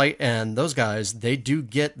Bud Light and those guys, they do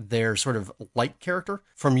get their sort of light character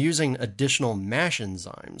from using additional mash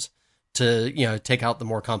enzymes to, take out the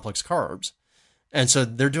more complex carbs. And so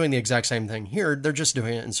they're doing the exact same thing here. They're just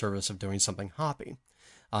doing it in service of doing something hoppy.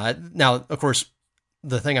 Now, of course,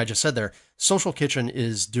 the thing I just said there, Social Kitchen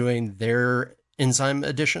is doing their enzyme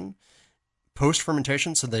addition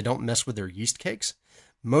post-fermentation so they don't mess with their yeast cakes.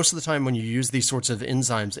 Most of the time when you use these sorts of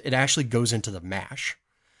enzymes, it actually goes into the mash.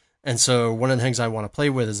 And so one of the things I want to play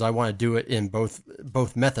with is I want to do it in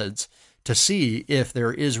both methods to see if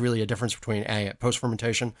there is really a difference between adding it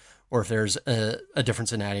post-fermentation or if there's a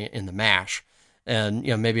difference in adding it in the mash. And,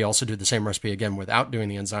 maybe also do the same recipe again without doing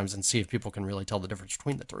the enzymes and see if people can really tell the difference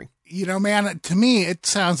between the three. Man, to me, it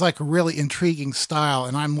sounds like a really intriguing style,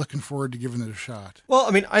 and I'm looking forward to giving it a shot. Well,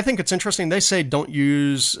 I mean, I think it's interesting. They say don't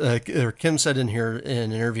use, or Kim said in here in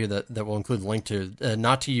an interview that we'll include a link to,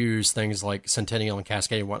 not to use things like Centennial and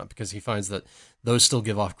Cascade and whatnot, because he finds that those still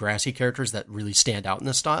give off grassy characters that really stand out in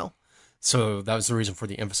this style. So that was the reason for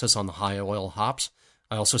the emphasis on the high oil hops.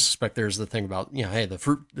 I also suspect there's the thing about, hey, the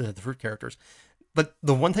fruit characters. But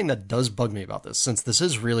the one thing that does bug me about this, since this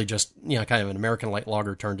is really just, kind of an American light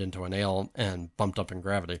lager turned into an ale and bumped up in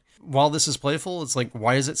gravity, while this is playful, it's like,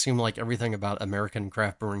 why does it seem like everything about American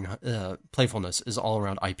craft brewing playfulness is all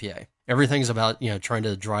around IPA? Everything's about, trying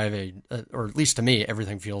to drive or at least to me,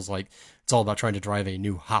 everything feels like it's all about trying to drive a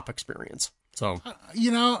new hop experience. So,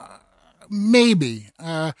 maybe.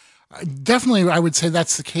 Definitely, I would say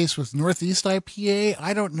that's the case with Northeast IPA.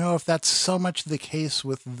 I don't know if that's so much the case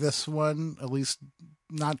with this one, at least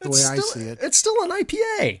not the way I see it. It's still an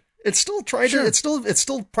IPA. It's still its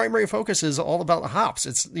still primary focus is all about the hops.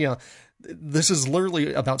 It's, this is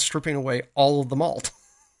literally about stripping away all of the malt.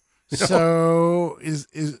 So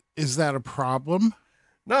is that a problem?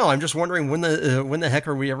 No, I'm just wondering when the heck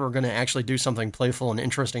are we ever going to actually do something playful and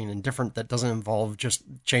interesting and different that doesn't involve just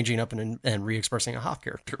changing up and re-expressing a hop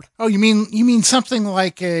character. Oh, you mean something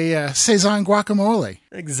like a Saison guacamole?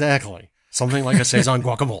 Exactly. Something like a Saison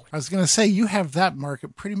guacamole. I was going to say, you have that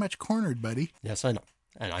market pretty much cornered, buddy. Yes, I know.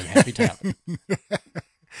 And I'm happy to have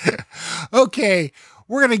it. Okay,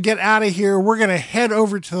 we're going to get out of here. We're going to head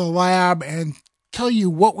over to the lab and tell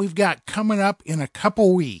you what we've got coming up in a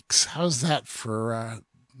couple weeks. How's that for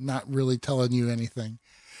not really telling you anything?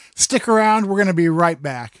 Stick around. We're going to be right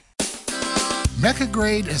back.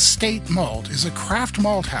 Mecha-Grade Estate Malt is a craft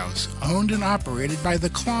malt house owned and operated by the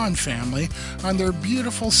Klon family on their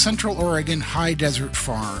beautiful Central Oregon high desert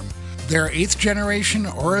farm. Their 8th generation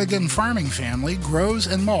Oregon farming family grows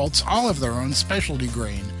and malts all of their own specialty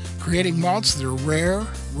grain, creating malts that are rare,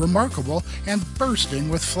 remarkable, and bursting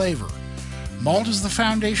with flavor. Malt is the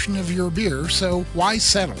foundation of your beer, so why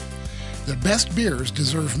settle? The best beers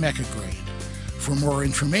deserve Mecha-Grade. For more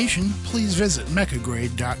information, please visit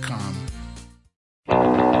mechagrade.com.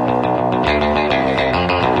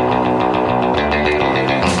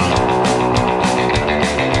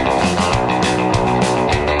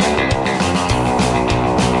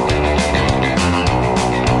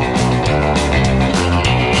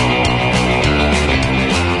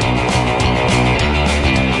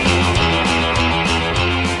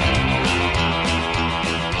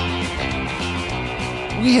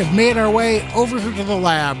 We have made our way over to the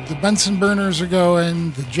lab. The Bunsen burners are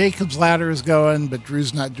going, the Jacob's ladder is going, but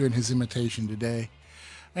Drew's not doing his imitation today.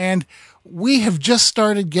 And we have just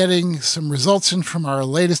started getting some results in from our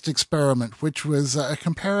latest experiment, which was a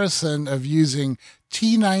comparison of using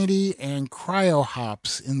T90 and cryo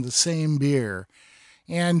hops in the same beer.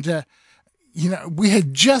 And, we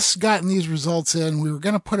had just gotten these results in. We were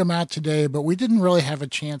going to put them out today, but we didn't really have a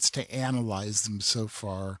chance to analyze them so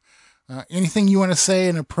far. Anything you want to say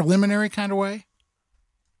in a preliminary kind of way?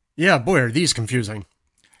 Yeah, boy, are these confusing.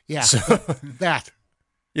 Yeah, that.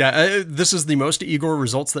 Yeah, this is the most Igor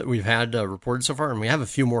results that we've had reported so far, and we have a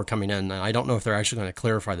few more coming in. I don't know if they're actually going to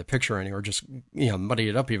clarify the picture any or just muddy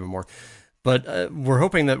it up even more. But we're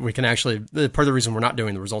hoping that we can actually, part of the reason we're not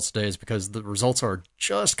doing the results today is because the results are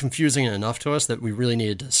just confusing enough to us that we really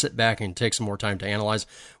needed to sit back and take some more time to analyze.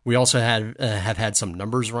 We also have had some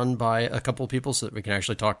numbers run by a couple of people so that we can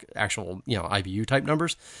actually talk actual, IBU type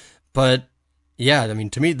numbers. But yeah, I mean,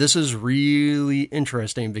 to me, this is really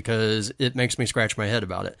interesting because it makes me scratch my head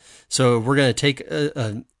about it. So we're going to take,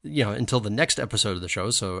 until the next episode of the show,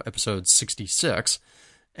 so episode 66,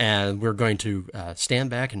 and we're going to stand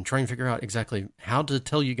back and try and figure out exactly how to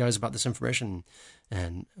tell you guys about this information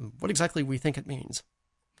and what exactly we think it means.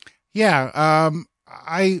 Yeah,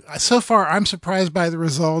 so far I'm surprised by the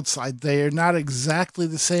results. They are not exactly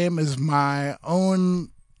the same as my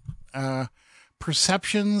own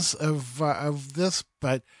perceptions of this,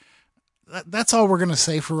 but that's all we're going to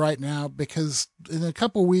say for right now, because in a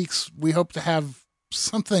couple weeks we hope to have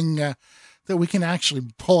something that we can actually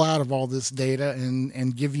pull out of all this data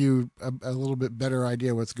and give you a little bit better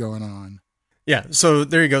idea what's going on. Yeah, so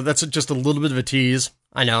there you go. That's just a little bit of a tease.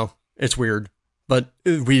 I know, it's weird, but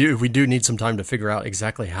we do need some time to figure out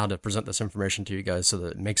exactly how to present this information to you guys so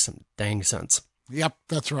that it makes some dang sense. Yep,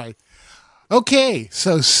 that's right. Okay,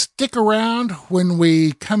 so stick around. When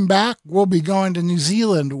we come back, we'll be going to New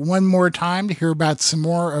Zealand one more time to hear about some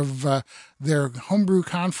more of their homebrew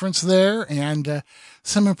conference there and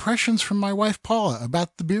some impressions from my wife Paula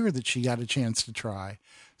about the beer that she got a chance to try.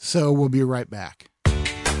 So we'll be right back.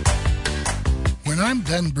 When I'm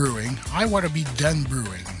done brewing, I want to be done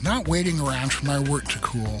brewing, not waiting around for my wort to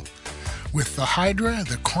cool. With the Hydra,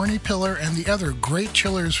 the Corny Pillar, and the other great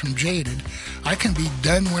chillers from Jaded, I can be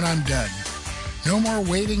done when I'm done. No more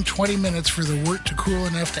waiting 20 minutes for the wort to cool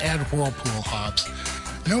enough to add Whirlpool hops.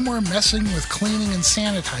 No more messing with cleaning and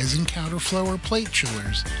sanitizing counterflow or plate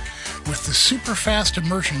chillers. With the super fast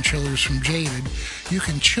immersion chillers from Jaded, you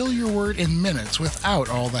can chill your wort in minutes without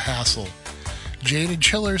all the hassle. Jaded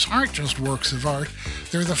chillers aren't just works of art,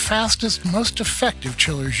 they're the fastest, most effective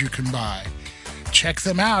chillers you can buy. Check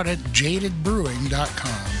them out at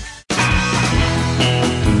jadedbrewing.com.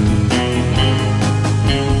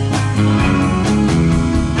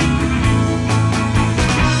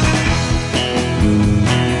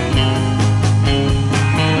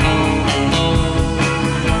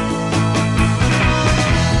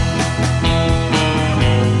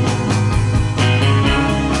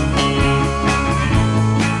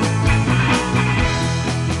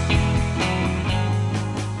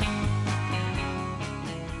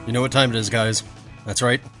 You know what time it is, guys. That's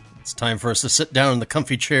right. It's time for us to sit down in the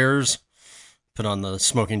comfy chairs, put on the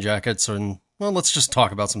smoking jackets, and, well, let's just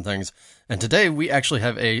talk about some things. And today we actually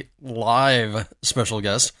have a live special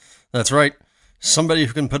guest. That's right. Somebody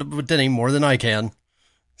who can put up with Denny more than I can.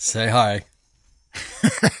 Say hi.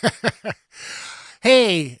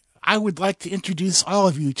 Hey, I would like to introduce all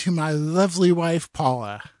of you to my lovely wife,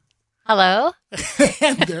 Paula. Hello.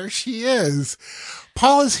 And there she is.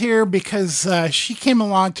 Paula's here because she came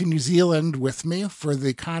along to New Zealand with me for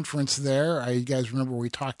the conference there. You guys remember we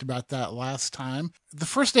talked about that last time. The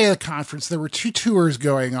first day of the conference, there were 2 tours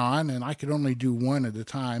going on, and I could only do one at a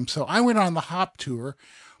time. So I went on the hop tour.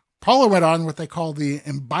 Paula went on what they call the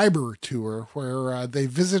Imbiber tour, where they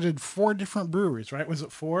visited 4 different breweries, right? Was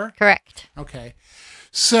it 4? Correct. Okay.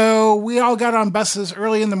 So we all got on buses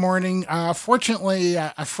early in the morning. Fortunately,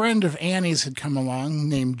 a friend of Annie's had come along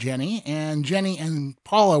named Jenny, and Jenny and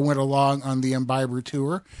Paula went along on the Imbiber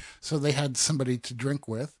tour, so they had somebody to drink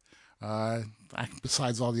with,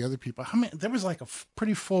 besides all the other people. How many? There was like a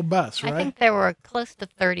pretty full bus, right? I think there were close to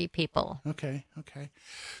 30 people. Okay.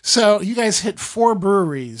 So you guys hit 4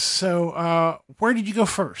 breweries. So where did you go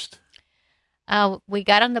first? We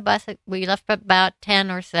got on the bus. We left about 10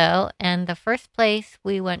 or so, and the first place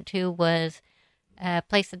we went to was a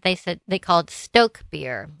place that they said they called Stoke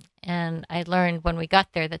Beer. And I learned when we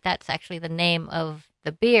got there that that's actually the name of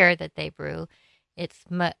the beer that they brew. It's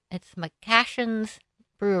McCashin's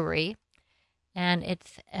Brewery, and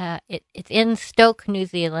it's in Stoke, New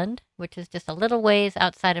Zealand, which is just a little ways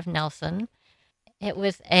outside of Nelson. It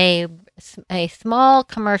was a small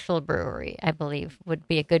commercial brewery, I believe, would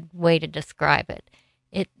be a good way to describe it.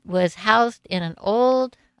 It was housed in an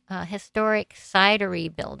old historic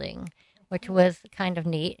cidery building, which was kind of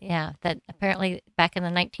neat. Yeah, that apparently back in the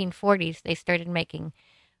 1940s, they started making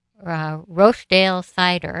Rochdale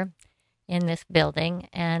cider in this building.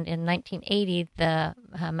 And in 1980, the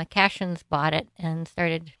McCashins bought it and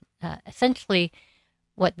started essentially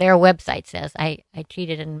what their website says. I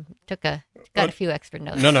cheated and got a few extra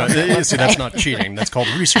notes. No, see, that's not cheating. That's called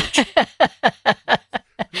research.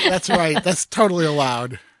 That's right. That's totally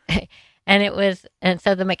allowed. And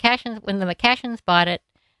so the McCashins, when the McCashins bought it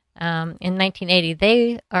in 1980,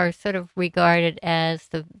 they are sort of regarded as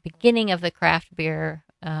the beginning of the craft beer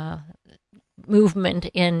movement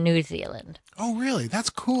in New Zealand. Oh, really?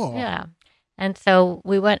 That's cool. Yeah. And so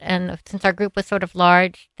we went, and since our group was sort of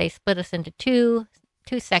large, they split us into two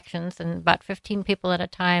sections, and about 15 people at a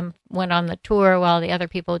time went on the tour while the other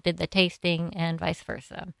people did the tasting and vice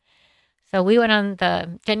versa. So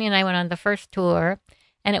Jenny and I went on the first tour,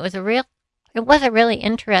 and it was a really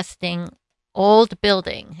interesting old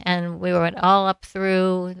building, and we went all up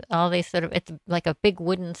through all these it's like a big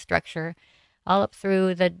wooden structure, all up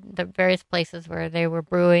through the various places where they were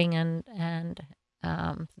brewing and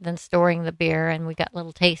then storing the beer, and we got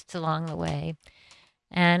little tastes along the way.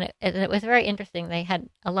 And it was very interesting. They had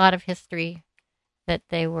a lot of history that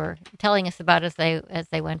they were telling us about as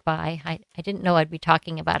they went by. I didn't know I'd be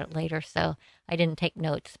talking about it later, so I didn't take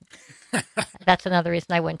notes. That's another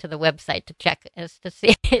reason I went to the website to check, is to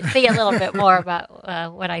see a little bit more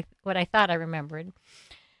about what I thought I remembered.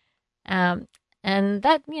 And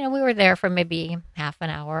that, we were there for maybe half an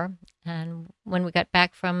hour. And when we got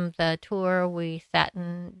back from the tour, we sat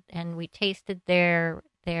and we tasted their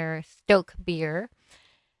Stoke beer.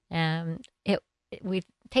 we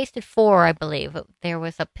tasted 4, I believe. There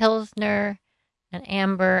was a Pilsner, an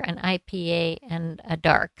Amber, an IPA, and a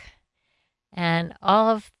Dark. And all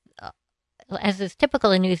of, as is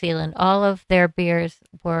typical in New Zealand, all of their beers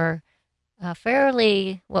were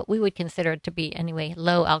fairly, what we would consider to be anyway,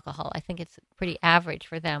 low alcohol. I think it's pretty average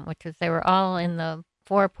for them, which is they were all in the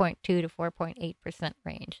 4.2 to 4.8%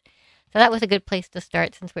 range. So that was a good place to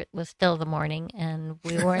start since it was still the morning and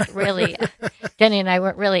we weren't really, Jenny and I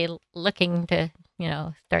weren't really looking to,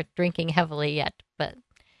 start drinking heavily yet.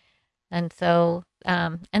 And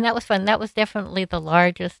that was fun. That was definitely the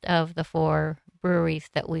largest of the 4 breweries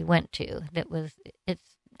that we went to.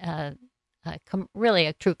 It's really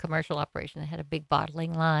a true commercial operation. They had a big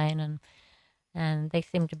bottling line and they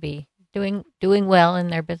seemed to be doing well in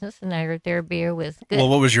their business and their beer was good. Well,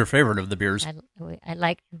 what was your favorite of the beers? I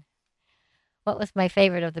liked. What was my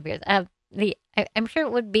favorite of the beers? I'm sure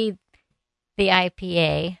it would be the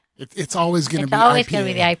IPA. It's always going to be. It's always going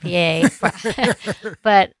to be the IPA,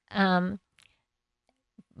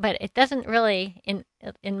 but it doesn't really,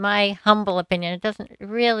 in my humble opinion, it doesn't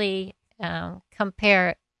really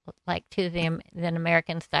compare like to the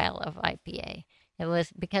American style of IPA. It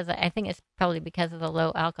was because I think it's probably because of the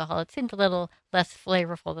low alcohol. It seemed a little less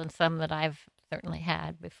flavorful than some that I've certainly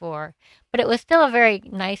had before, but it was still a very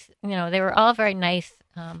nice. They were all very nice,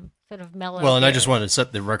 sort of mellow. Well, and I just wanted to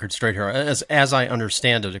set the record straight here. As I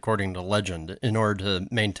understand it, according to legend, in order to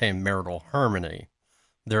maintain marital harmony,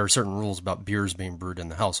 there are certain rules about beers being brewed in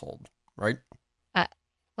the household, right?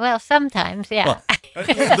 Well, sometimes, yeah. Well,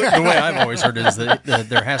 the way I've always heard it is that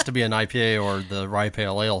there has to be an IPA or the rye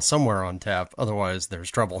pale ale somewhere on tap, otherwise there's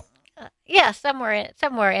trouble. Yeah, somewhere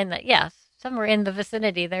in the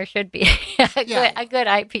vicinity there should be a good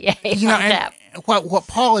IPA on tap. What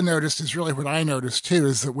Paula noticed is really what I noticed too,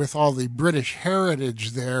 is that with all the British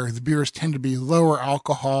heritage there, the beers tend to be lower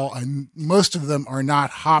alcohol, and most of them are not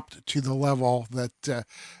hopped to the level that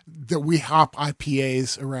we hop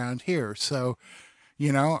IPAs around here. So,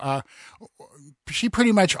 she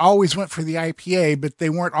pretty much always went for the IPA, but they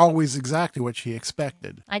weren't always exactly what she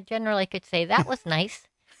expected. I generally could say that was nice.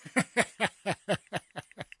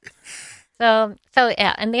 So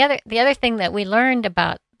yeah, and the other thing that we learned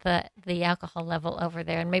about the alcohol level over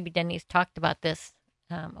there, and maybe Denny's talked about this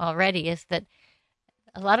already, is that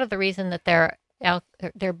a lot of the reason that their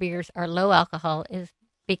beers are low alcohol is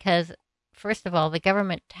because, first of all, the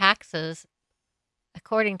government taxes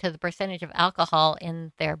according to the percentage of alcohol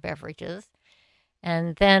in their beverages.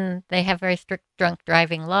 And then they have very strict drunk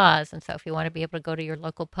driving laws. And so if you want to be able to go to your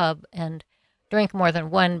local pub and drink more than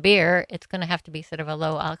 1 beer, it's going to have to be sort of a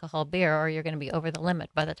low alcohol beer or you're going to be over the limit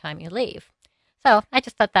by the time you leave. So I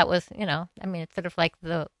just thought that was, it's sort of like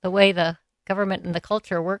the way the government and the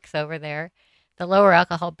culture works over there. The lower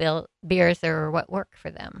alcohol beers are what work for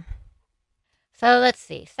them. So let's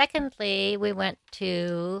see. Secondly, we went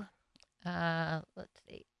to,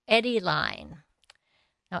 Eddie Line.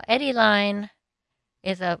 Now, Eddie Line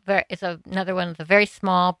is another one of the very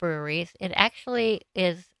small breweries. It actually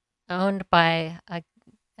is owned by a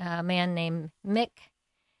man named Mick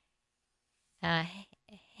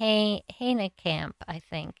Heinekamp, I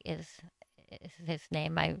think is his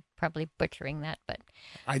name. I'm probably butchering that, but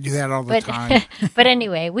I do that all the time. But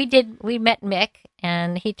anyway, we met Mick,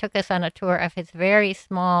 and he took us on a tour of his very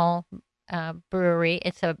small brewery.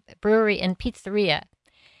 It's a brewery and pizzeria,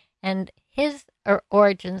 and his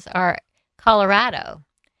origins are Colorado,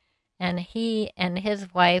 and he and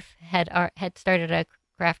his wife had started a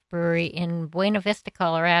craft brewery in Buena Vista,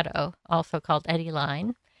 Colorado, also called Eddie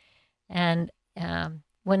Line. And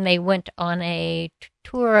when they went on a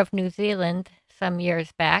tour of New Zealand some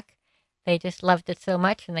years back, they just loved it so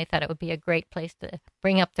much, and they thought it would be a great place to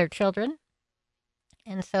bring up their children.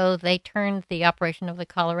 And so they turned the operation of the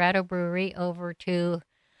Colorado brewery over to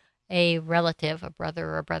a relative, a brother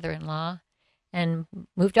or a brother-in-law, and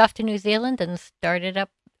moved off to New Zealand and started up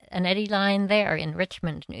an Eddie Line there in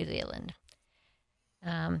Richmond, New Zealand.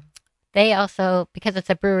 They also, because it's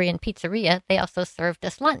a brewery and pizzeria, they also served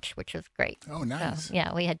us lunch, which was great. Oh, nice. So,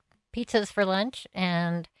 yeah, we had pizzas for lunch,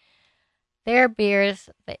 and their beers,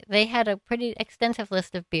 they had a pretty extensive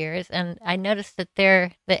list of beers, and I noticed that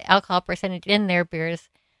the alcohol percentage in their beers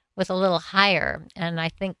was a little higher, and I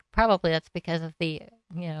think probably that's because of the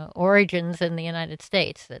origins in the United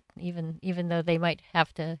States, that even though they might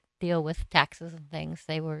have to deal with taxes and things,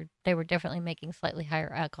 they were definitely making slightly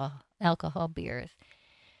higher alcohol beers.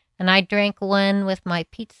 And I drank one with my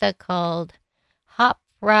pizza called Hop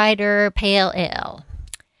Rider Pale Ale.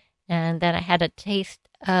 And then I had a taste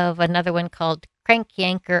of another one called Crank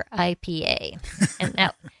Yanker IPA.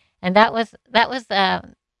 and that was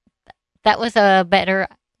a better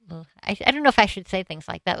well, I don't know if I should say things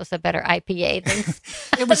like that was a better IPA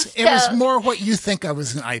than It was Stout. more what you think of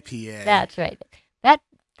as an IPA. That's right. That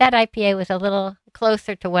IPA was a little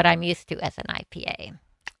closer to what I'm used to as an IPA.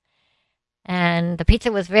 And the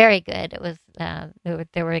pizza was very good. It was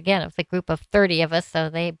there were again, it was a group of 30 of us, so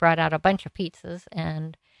they brought out a bunch of pizzas.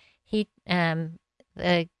 And he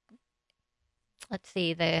the let's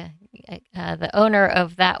see the owner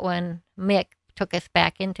of that one, Mick, took us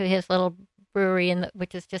back into his little brewery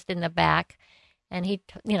which is just in the back, and he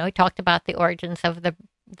talked about the origins of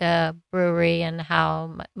the brewery and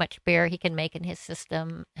how much beer he can make in his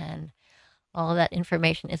system, and all that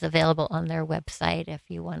information is available on their website if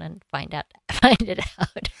you want to find it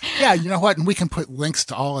out. Yeah, you know what? And we can put links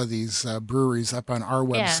to all of these breweries up on our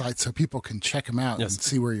Yeah. website so people can check them out Yes. and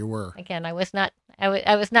see where you were. Again, I was not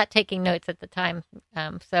taking notes at the time,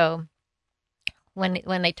 so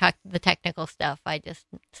when they talked the technical stuff, I just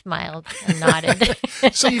smiled and nodded.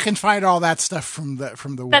 So you can find all that stuff from the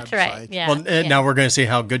That's website. right. Yeah. Well, yeah. now we're going to see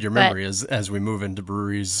how good your But- memory is as we move into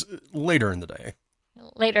breweries later in the day.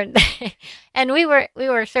 Later, and we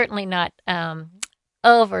were certainly not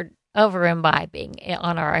over imbibing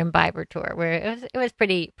on our imbiber tour, where it was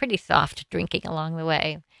pretty soft drinking along the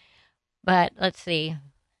way. But let's see.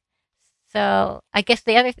 So I guess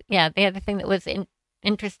the other thing that was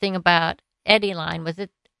interesting about Eddie Line was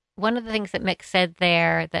one of the things that Mick said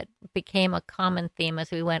there that became a common theme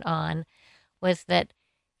as we went on was that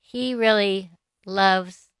he really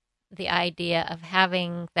loves the idea of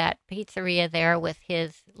having that pizzeria there with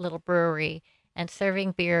his little brewery and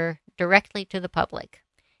serving beer directly to the public.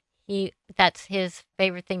 That's his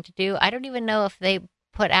favorite thing to do. I don't even know if they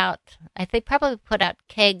probably put out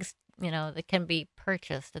kegs, that can be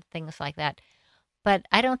purchased and things like that. But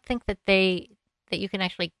I don't think that you can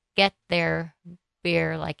actually get their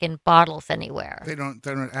beer like in bottles anywhere. They don't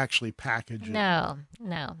actually package it. No.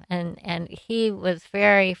 And he was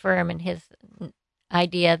very firm in his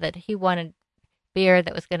idea that he wanted beer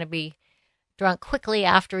that was going to be drunk quickly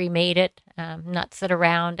after he made it, not sit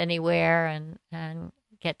around anywhere and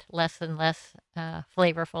get less and less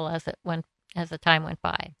flavorful as the time went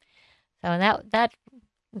by. So that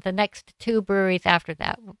the next two breweries after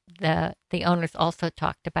that, the owners also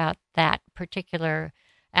talked about that particular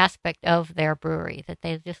aspect of their brewery, that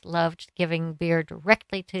they just loved giving beer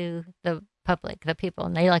directly to the public, the people,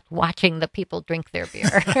 and they liked watching the people drink their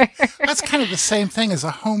beer. That's kind of the same thing as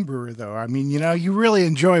a home brewer, though. I mean, you really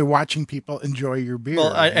enjoy watching people enjoy your beer.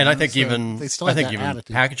 Well, I think So even they still have that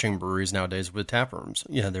attitude. packaging breweries nowadays with tap rooms,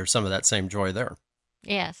 there's some of that same joy there.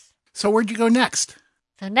 Yes. So where'd you go next?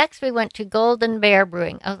 So next we went to Golden Bear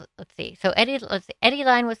Brewing. Oh, let's see. So Eddie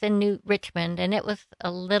Line was in New Richmond, and it was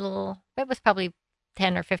probably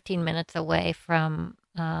 10 or 15 minutes away from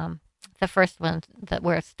the first one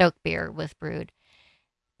where Stoke beer was brewed.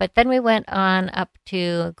 But then we went on up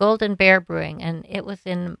to Golden Bear Brewing, and it was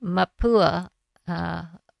in Mapua,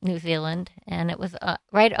 New Zealand, and it was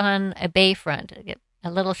right on a bayfront,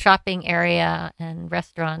 a little shopping area and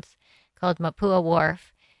restaurants called Mapua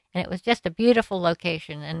Wharf. And it was just a beautiful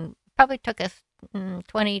location, and probably took us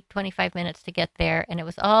 20-25 minutes to get there. And it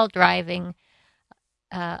was all driving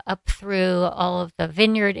up through all of the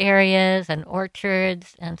vineyard areas and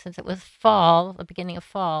orchards. And since it was fall, the beginning of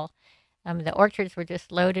fall, the orchards were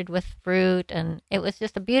just loaded with fruit, and it was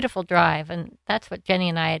just a beautiful drive. And that's what Jenny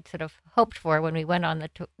and I had sort of hoped for when we went on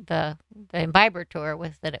the Imbiber tour,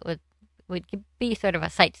 was that it would be sort of a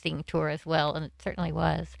sightseeing tour as well, and it certainly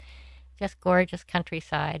was. Just gorgeous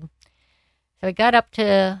countryside. So we got up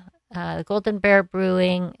to Golden Bear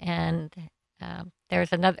Brewing, and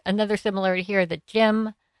there's another similarity here. That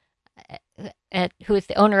Jim, who is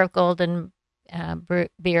the owner of Golden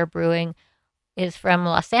Beer Brewing, is from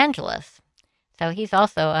Los Angeles. So he's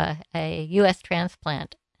also a U.S.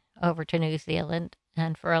 transplant over to New Zealand,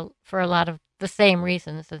 and for a lot of the same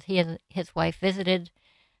reasons, that he and his wife visited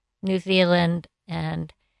New Zealand,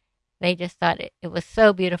 and they just thought it was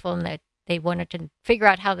so beautiful, and that they wanted to figure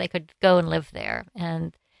out how they could go and live there.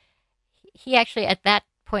 And he actually, at that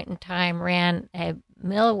point in time, ran a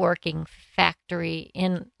millworking factory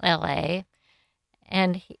in L.A.,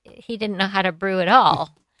 and he didn't know how to brew at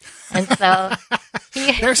all. And so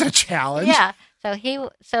there's a challenge. Yeah.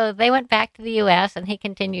 So they went back to the U.S., and he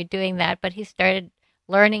continued doing that, but he started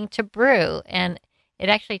learning to brew, and it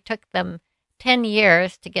actually took them 10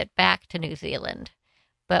 years to get back to New Zealand.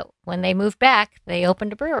 But when they moved back, they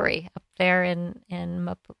opened a brewery up there in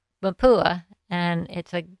Mapua, and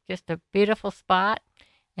it's just a beautiful spot.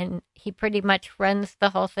 And he pretty much runs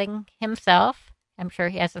the whole thing himself. I'm sure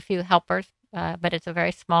he has a few helpers, but it's a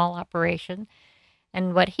very small operation.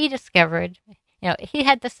 And what he discovered, he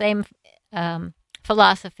had the same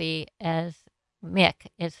philosophy as Mick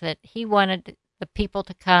is that he wanted the people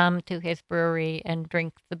to come to his brewery and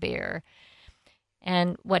drink the beer.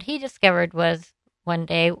 And what he discovered was one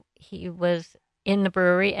day he was in the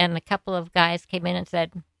brewery and a couple of guys came in and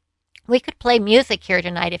said, "We could play music here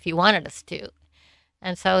tonight if you wanted us to."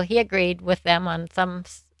 And so he agreed with them on some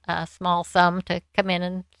small sum to come in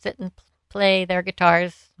and sit and play their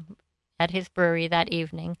guitars at his brewery that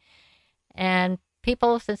evening. And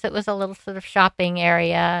people, since it was a little sort of shopping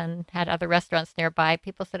area and had other restaurants nearby,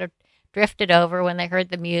 people sort of drifted over when they heard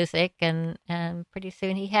the music, and pretty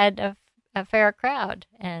soon he had a fair crowd.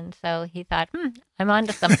 And so he thought, I'm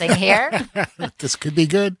onto something here. This could be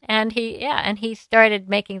good. And he started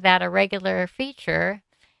making that a regular feature.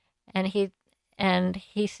 And he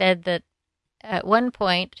said that at one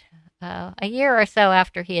point, a year or so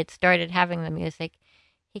after he had started having the music,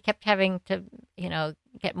 he kept having to,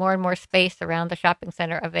 get more and more space around the shopping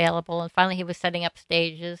center available. And finally he was setting up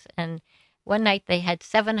stages. And one night they had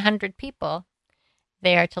 700 people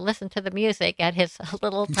there to listen to the music at his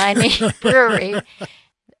little tiny brewery.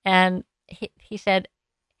 And he said,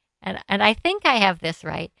 and I think I have this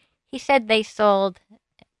right, he said they sold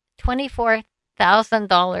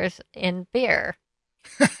 $24,000 in beer.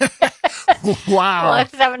 Wow. Well,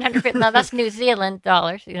 700 people. Now that's New Zealand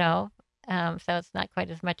dollars, so it's not quite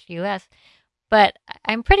as much U.S., but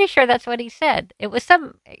I'm pretty sure that's what he said. It was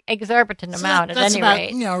some exorbitant amount at any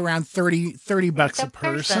rate. That's about, around $30 a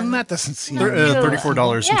person. That doesn't seem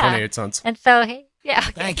 $34.28. And so,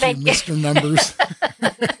 Thank you, Mr. Numbers.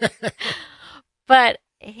 But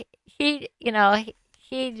he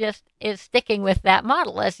just is sticking with that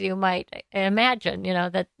model, as you might imagine,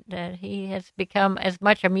 that he has become as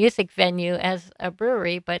much a music venue as a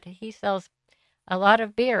brewery, but he sells a lot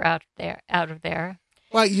of beer out of there.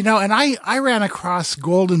 Well, and I ran across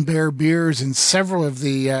Golden Bear beers in several of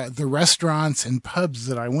the restaurants and pubs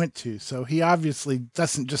that I went to. So he obviously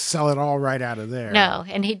doesn't just sell it all right out of there. No,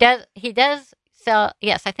 and he does sell.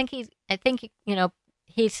 Yes, I think he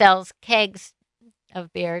sells kegs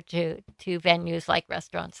of beer to venues like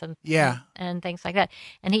restaurants and things like that.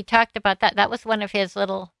 And he talked about that. That was one of his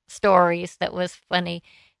little stories that was funny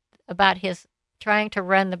about his trying to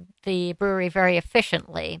run the brewery very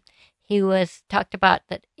efficiently. He talked about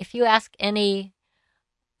that if you ask any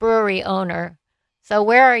brewery owner, so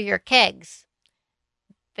where are your kegs?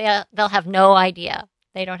 They'll have no idea.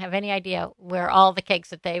 They don't have any idea where all the kegs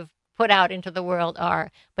that they've put out into the world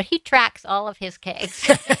are. But he tracks all of his kegs.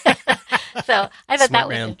 So I thought that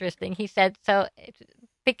was interesting. He said,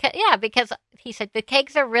 because he said the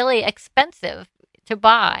kegs are really expensive to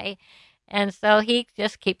buy. And so he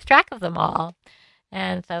just keeps track of them all.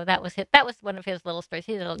 And so that was one of his little stories.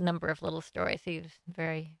 He had a number of little stories. He was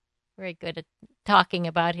very, very good at talking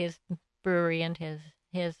about his brewery and his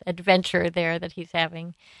adventure there that he's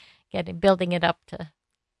having, building it up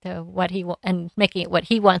to what and making it what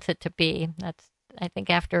he wants it to be. That's, I think,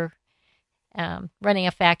 after running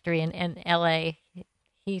a factory in LA,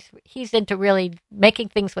 he's into really making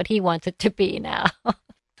things what he wants it to be now.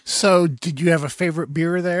 So, did you have a favorite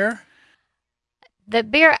beer there? The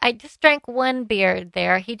beer, I just drank one beer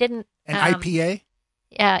there. He didn't. An IPA?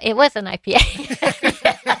 Yeah, it was an IPA.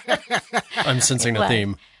 I'm sensing a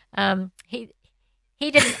theme. He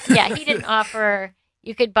didn't. Yeah, he didn't offer.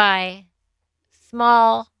 You could buy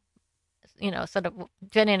small, sort of.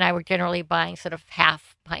 Jenny and I were generally buying sort of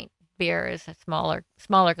half pint beers, smaller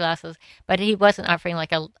glasses. But he wasn't offering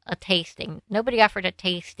like a tasting. Nobody offered a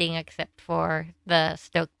tasting except for the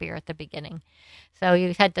Stoke beer at the beginning. So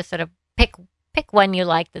you had to sort of pick one you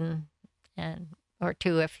liked and or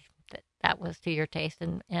two if that was to your taste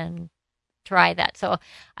and try that. So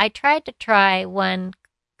I tried to try one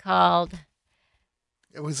called.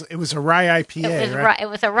 It was a rye IPA, right? It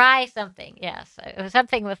was a rye something. Yes, it was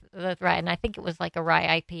something with rye, and I think it was like a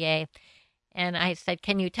rye IPA. And I said,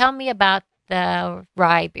 "Can you tell me about the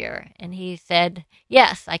rye beer?" And he said,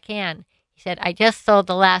 "Yes, I can." He said, "I just sold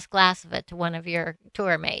the last glass of it to one of your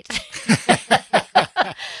tour mates."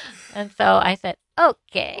 And so I said,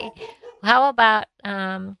 "Okay, how about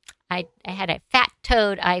I had a Fat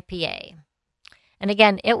Toad IPA." And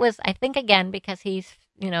again, it was, I think, because he's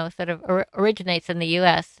sort of originates in the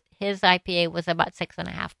U.S. His IPA was about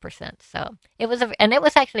 6.5%. So it was and it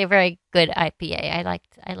was actually a very good IPA.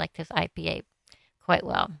 I liked his IPA quite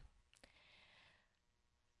well.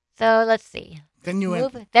 So let's see. Then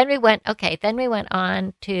we went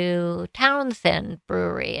on to Townsend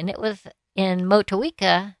Brewery, and it was in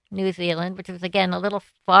Motueka, New Zealand, which was again a little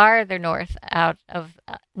farther north out of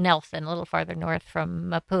Nelson, a little farther north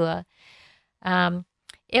from Mapua.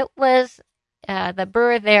 It was the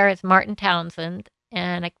brewer there is Martin Townsend,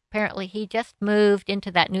 and apparently he just moved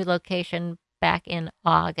into that new location back in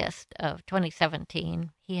August of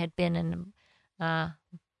 2017. He had been in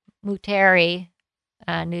Muteri,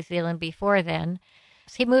 New Zealand before then.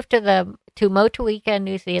 So he moved to Motueka,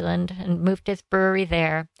 New Zealand, and moved his brewery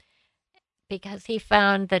there because he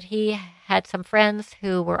found that he had some friends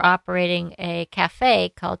who were operating a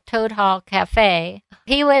cafe called Toad Hall Cafe.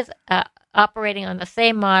 He was operating on the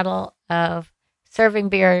same model of serving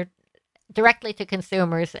beer directly to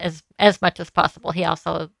consumers as much as possible. He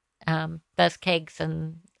also does kegs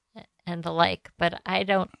and the like, but I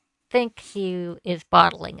don't think he is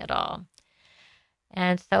bottling at all.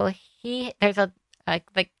 And so there's the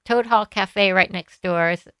Toad Hall Cafe right next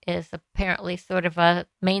door is apparently sort of a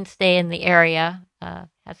mainstay in the area.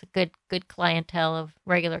 Has a good clientele of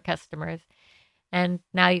regular customers. And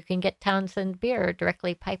now you can get Townsend beer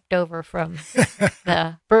directly piped over from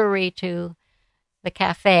the brewery to the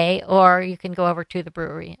cafe, or you can go over to the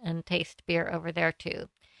brewery and taste beer over there too.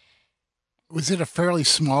 Was it a fairly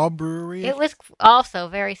small brewery? It was also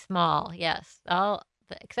very small, yes.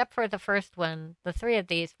 Except for the first one, the three of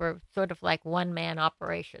these were sort of like one-man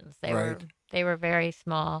operations. They were very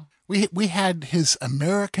small. We had his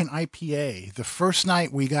American IPA. The first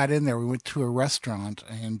night we got in there, we went to a restaurant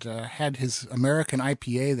and had his American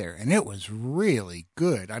IPA there, and it was really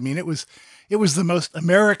good. I mean, it was the most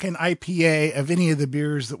American IPA of any of the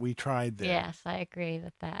beers that we tried there. Yes, I agree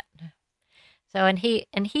with that. So, and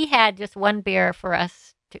he had just one beer for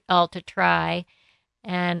us all to try,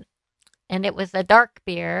 and it was a dark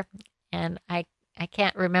beer, and I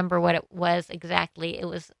can't remember what it was exactly. It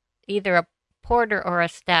was either a porter or a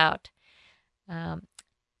stout.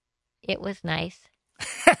 It was nice.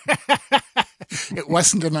 It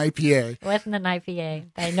wasn't an IPA. It wasn't an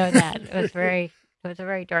IPA. I know that. It was a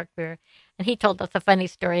very dark beer. And he told us a funny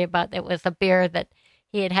story about it was a beer that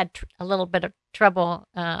he had a little bit of trouble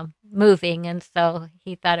moving, and so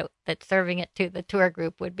he thought that serving it to the tour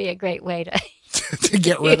group would be a great way to to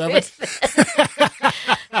get rid of it.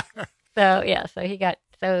 So he got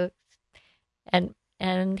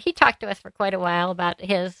and he talked to us for quite a while about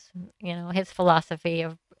his philosophy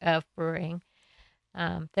of brewing.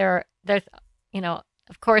 There's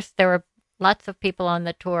of course there were lots of people on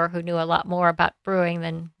the tour who knew a lot more about brewing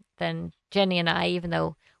than Jenny and I, even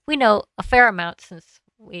though we know a fair amount since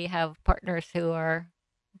we have partners who are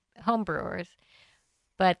home brewers.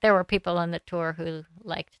 But there were people on the tour who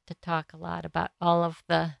liked to talk a lot about all of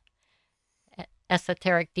the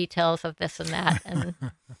esoteric details of this and that, and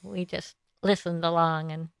we just listened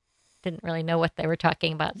along and didn't really know what they were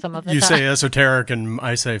talking about some of the time. You say esoteric, and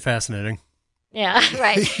I say fascinating. Yeah,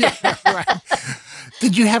 right. Yeah, right.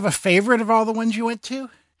 Did you have a favorite of all the ones you went to?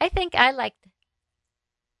 I think I liked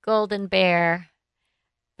Golden Bear,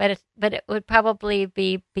 but it would probably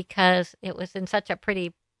be because it was in such a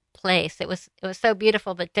pretty place. It was so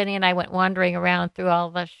beautiful that Jenny and I went wandering around through all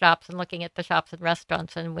the shops and looking at the shops and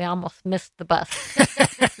restaurants, and we almost missed the bus.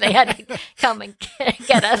 They had to come and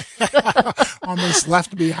get us. Almost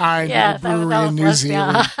left behind Yeah, in a brewery in New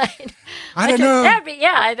Zealand. I don't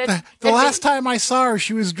know. The last time I saw her,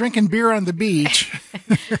 she was drinking beer on the beach.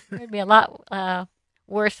 There'd be a lot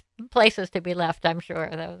worse places to be left, I'm sure.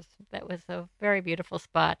 That was a very beautiful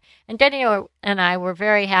spot. And Jenny and I were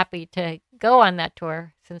very happy to go on that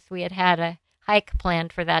tour since we had a hike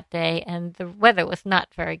planned for that day, and the weather was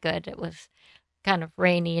not very good. It was kind of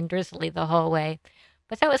rainy and drizzly the whole way.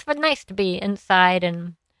 But so it was nice to be inside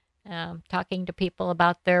and talking to people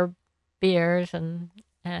about their beers, and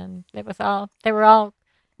they were all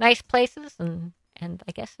nice places, and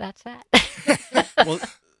I guess that's that. Well,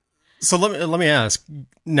 so let me ask,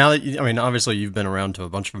 now that obviously you've been around to a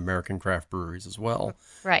bunch of American craft breweries as well,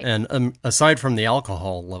 right? And aside from the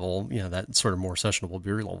alcohol level, that sort of more sessionable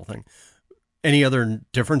beer level thing, any other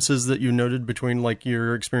differences that you noted between like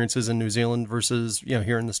your experiences in New Zealand versus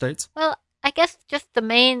here in the States? Well, I guess just the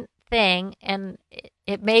main thing, and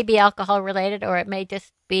it may be alcohol related, or it may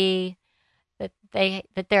just be that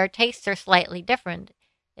their tastes are slightly different,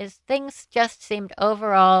 is things just seemed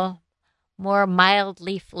overall more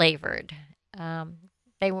mildly flavored.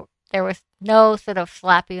 There was no sort of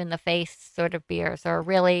slap you in the face sort of beers, or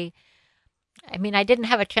really, I didn't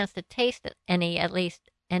have a chance to taste any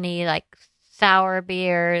like sour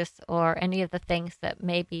beers or any of the things that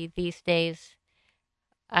maybe these days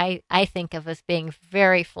I think of as being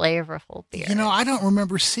very flavorful beers. I don't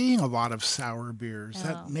remember seeing a lot of sour beers. No.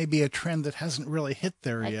 That may be a trend that hasn't really hit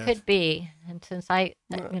there yet. It could be. And since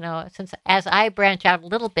as I branch out a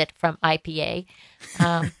little bit from IPA,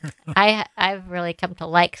 I've really come to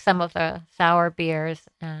like some of the sour beers,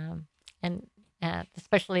 and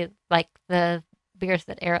especially like the beers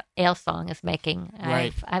that Ale Song is making.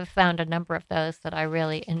 Right. I've found a number of those that I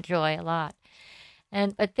really enjoy a lot.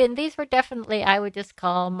 But then these were definitely, I would just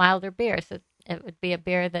call milder beers. It would be a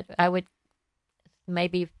beer that I would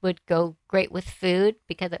go great with food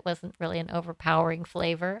because it wasn't really an overpowering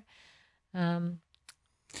flavor.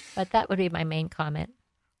 But that would be my main comment.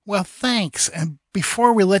 Well, thanks. And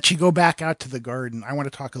before we let you go back out to the garden, I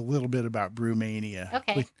want to talk a little bit about Brewmania.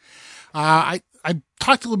 Okay. I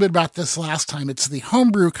talked a little bit about this last time. It's the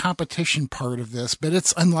homebrew competition part of this, but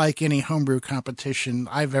it's unlike any homebrew competition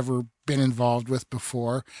I've ever been involved with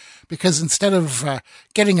before, because instead of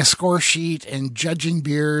getting a score sheet and judging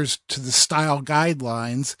beers to the style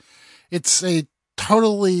guidelines, it's a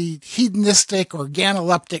totally hedonistic,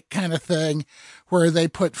 organoleptic kind of thing where they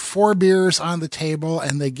put 4 beers on the table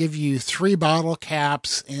and they give you 3 bottle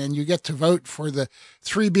caps and you get to vote for the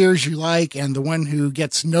 3 beers you like, and the one who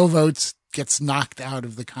gets no votes gets knocked out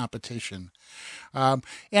of the competition. And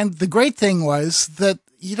the great thing was that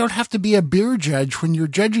you don't have to be a beer judge when you're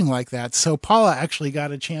judging like that. So Paula actually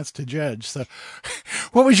got a chance to judge. So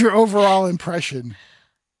what was your overall impression?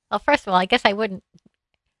 Well, first of all, I guess I wouldn't.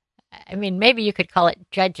 I mean, maybe you could call it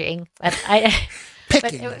judging, but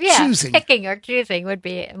choosing. Picking or choosing would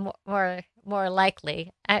be more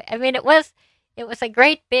likely. I mean, it was a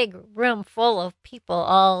great big room full of people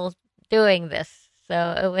all doing this,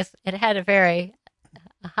 so it had a very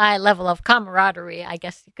high level of camaraderie, I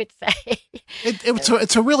guess you could say.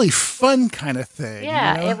 It's a really fun kind of thing.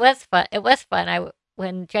 Yeah, you know? It was fun. It was fun.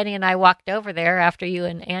 When Jenny and I walked over there after you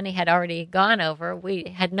and Annie had already gone over,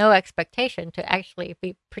 we had no expectation to actually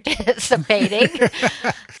be participating.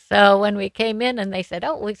 So when we came in and they said,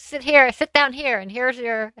 "Oh, we sit down here, and here's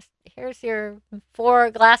your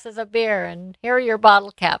 4 glasses of beer, and here are your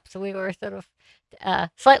bottle caps," so we were sort of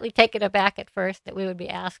slightly taken aback at first that we would be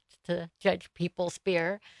asked to judge people's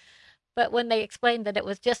beer. But when they explained that it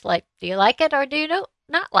was just like, do you like it or do you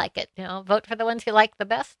not like it? Vote for the ones you like the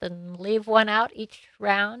best and leave one out each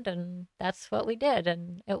round, and that's what we did.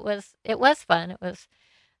 And it was fun.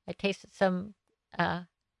 I tasted some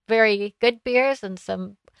very good beers and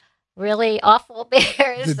some really awful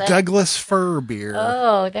beers. The Douglas Fir beer.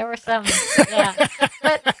 Oh, there were some. Yeah,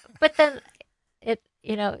 but then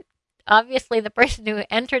obviously the person who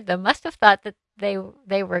entered them must have thought that they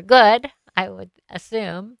were good, I would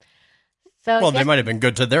assume. So they might have been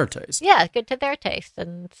good to their taste. Yeah, good to their taste,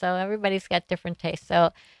 and so everybody's got different tastes. So,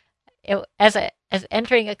 as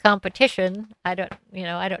entering a competition, I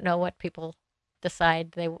don't know what people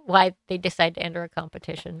why they decide to enter a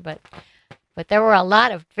competition, but there were a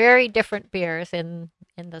lot of very different beers in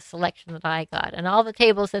the selection that I got, and all the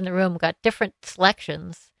tables in the room got different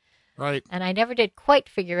selections. Right. And I never did quite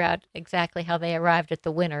figure out exactly how they arrived at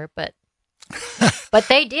the winner, but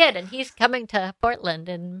they did, and he's coming to Portland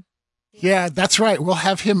and. Yeah, that's right. We'll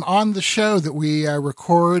have him on the show that we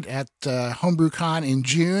record at HomebrewCon in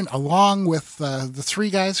June, along with the 3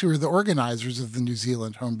 guys who are the organizers of the New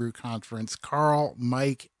Zealand Homebrew Conference, Carl,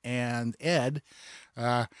 Mike, and Ed.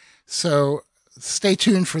 So stay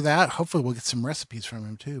tuned for that. Hopefully we'll get some recipes from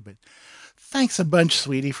him too. But thanks a bunch,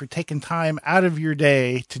 sweetie, for taking time out of your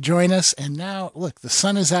day to join us. And now, look, the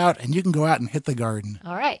sun is out and you can go out and hit the garden.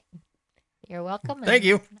 All right. You're welcome. Thank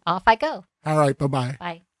you. Off I go. All right. Bye-bye.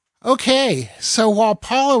 Bye. Okay, so while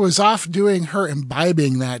Paula was off doing her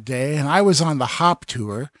imbibing that day and I was on the hop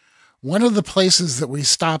tour, one of the places that we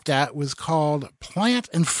stopped at was called Plant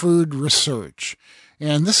and Food Research.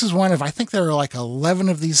 And this is one of, I think there are like 11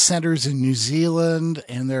 of these centers in New Zealand,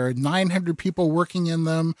 and there are 900 people working in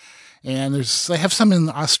them. And they have some in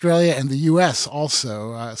Australia and the US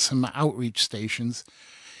also, some outreach stations.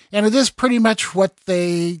 And it is pretty much what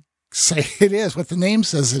they say it is, what the name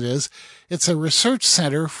says it is. It's a research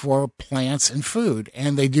center for plants and food,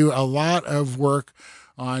 and they do a lot of work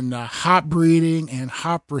on hop breeding and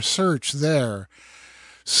hop research there.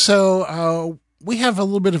 So we have a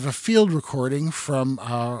little bit of a field recording from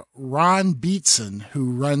Ron Beatson, who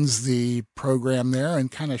runs the program there and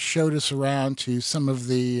kind of showed us around to some of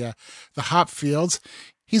the hop fields.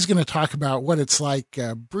 He's going to talk about what it's like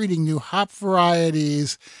breeding new hop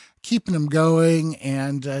varieties, keeping them going,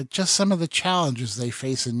 and just some of the challenges they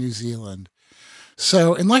face in New Zealand.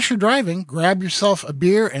 So unless you're driving, grab yourself a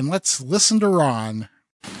beer and let's listen to Ron.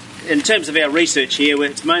 In terms of our research here,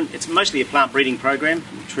 it's mostly a plant breeding program.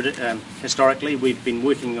 Historically, we've been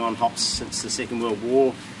working on hops since the Second World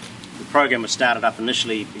War. The program was started up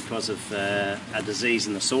initially because of a disease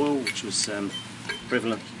in the soil, which was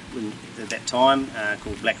prevalent at that time,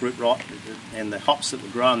 called black root rot, and the hops that were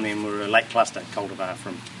grown then were a late cluster cultivar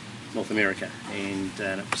from North America, and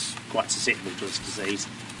it was quite susceptible to this disease,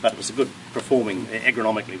 but it was a good performing,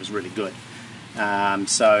 agronomically it was really good.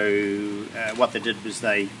 What they did was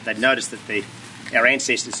they noticed that our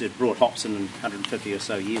ancestors had brought hops in 150 or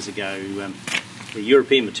so years ago. The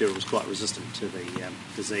European material was quite resistant to the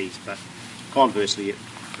disease, but conversely,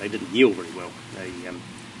 they didn't yield very well.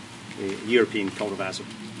 The European cultivars are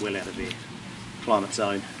well out of their climate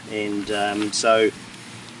zone, and so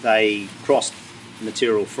they crossed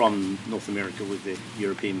material from North America with the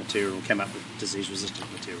European material and came up with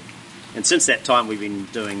disease-resistant material. And since that time, we've been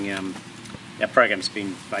doing our program's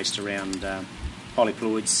been based around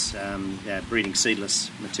polyploids, breeding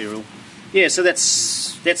seedless material. Yeah, so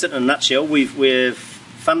that's it in a nutshell. We've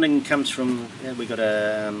funding comes from we've got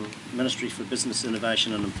a Ministry for Business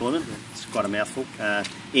Innovation and Employment. It's quite a mouthful,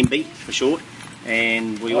 MB for short.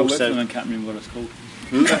 And we also I can't remember what it's called.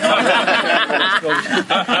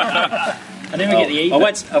 I never get the E. I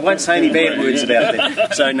won't say any bad words about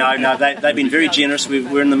them. So no, they've been very generous.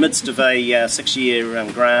 We're in the midst of a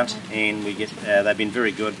 6-year grant, and we get they've been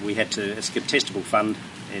very good. It's a contestable fund.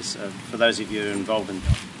 As for those of you involved in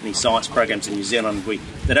any science programs in New Zealand,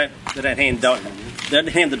 they don't hand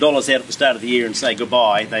the dollars out at the start of the year and say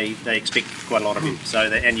goodbye. They expect quite a lot of you. So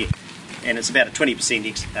and it's about a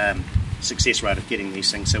 20% success rate of getting these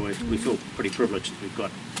things. So we feel pretty privileged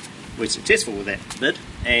that we're successful with that bid.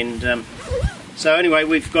 And so anyway,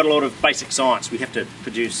 we've got a lot of basic science. We have to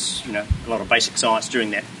produce a lot of basic science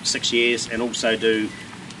during that 6 years, and also do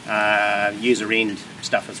user end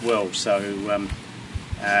stuff as well. So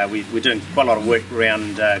we're doing quite a lot of work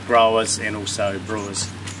around growers and also brewers,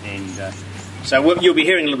 and so you'll be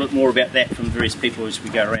hearing a little bit more about that from various people as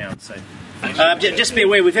we go around. So just be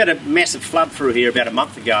aware, we've had a massive flood through here about a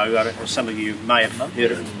month ago. Some of you may have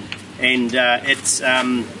heard of it, and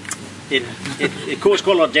it caused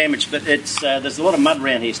quite a lot of damage, but there's a lot of mud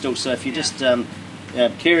around here still. So if you just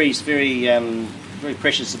Kerry's very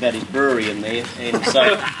precious about his brewery in there, and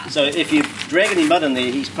so if you drag any mud in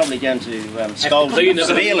there, he's probably going to scold you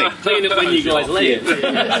severely. Clean it when you guys leave.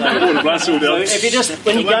 So if you just,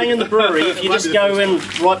 when you're going in the brewery, if you just go in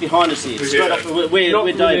right behind us here, straight up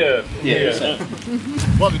where Dave. So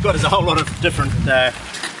what we've got is a whole lot of different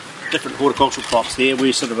horticultural crops here.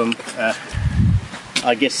 We sort of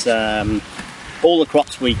all the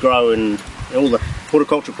crops we grow and all the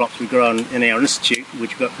horticultural crops we grow in our institute,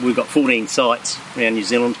 which we've got 14 sites around New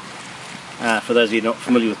Zealand. For those of you not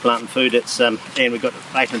familiar with Plant and Food, and we've got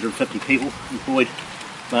 850 people employed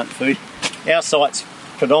Plant and Food. Our site's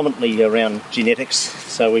predominantly around genetics,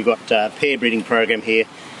 so we've got a pear breeding program here.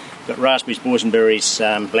 We've got raspberries, boysenberries,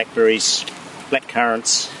 blackberries, black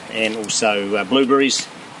currants, and also blueberries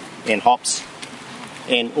and hops,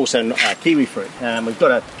 and also kiwi fruit.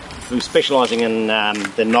 We're specialising in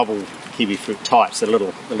the novel kiwi fruit types, the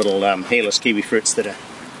little hairless kiwi fruits that are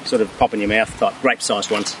sort of pop in your mouth type,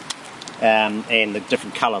 grape-sized ones, and the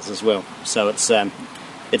different colours as well. So it's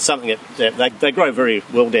something that they grow very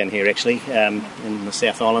well down here actually in the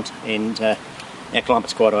South Island, and our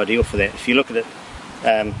climate's quite ideal for that. If you look at it,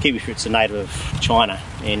 kiwi fruits are native of China,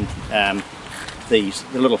 and the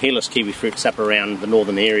little hairless kiwi fruits up around the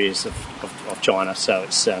northern areas of China. So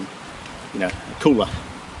it's cooler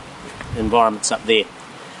environments up there.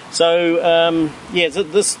 So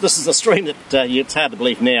this is a stream that it's hard to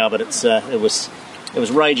believe now, but it was a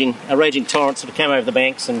raging torrent sort of came over the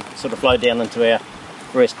banks and sort of flowed down into our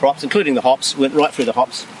various crops, including the hops. Went right through the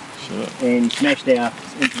hops, sure, and smashed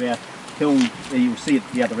into our kiln. You'll see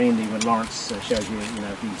at the other end here when Lawrence shows you.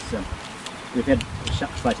 We've had to shut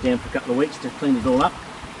the place down for a couple of weeks to clean it all up.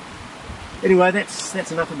 Anyway, that's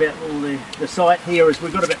enough about all the site here.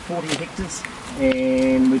 We've got about 40 hectares,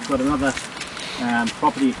 and we've got another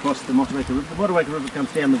property across the Motueka River. The Motueka River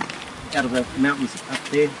comes down out of the mountains up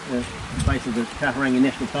there, the base of the Kahurangi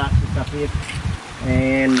National Park and stuff here.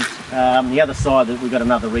 And the other side, we've got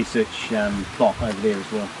another research plot over there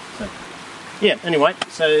as well. So, yeah, anyway,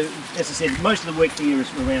 so as I said, most of the work here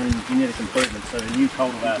is around genetic improvement, so new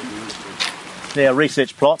cultivars. Our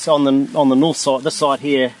research plots on the north side, this side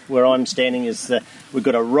here where I'm standing, is we've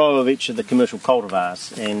got a row of each of the commercial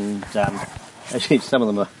cultivars, and actually some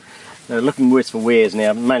of them they're looking worse for wears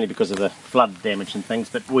now, mainly because of the flood damage and things,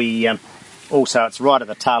 but we also, it's right at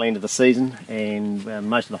the tail end of the season, and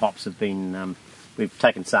most of the hops have been, we've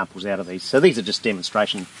taken samples out of these, so these are just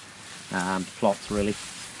demonstration plots really.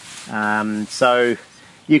 So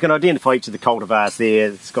you can identify each of the cultivars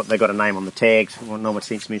there. They've got a name on the tags. Well, not much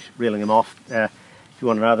sense me reeling them off if you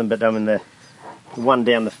want to know them, but the one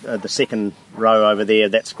down the second row over there,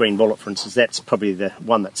 that's Green Bullet, for instance. That's probably the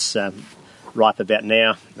one that's ripe about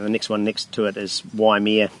now. And the next one next to it is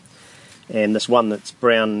Waimea, and this one that's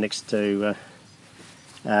brown next to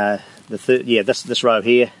the third. Yeah, this row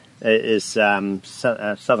here is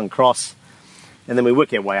Southern Cross, and then we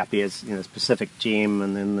work our way up. There's there's Pacific Gem,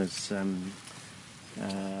 and then there's God,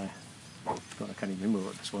 I can't even remember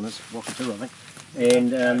what this one is. Wakatu, I think.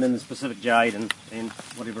 And then there's Pacific Jade and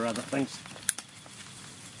whatever other things.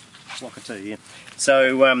 Wakatu, yeah.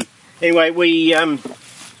 So anyway, we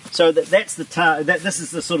so that's the this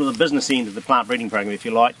is the sort of the business end of the plant breeding program, if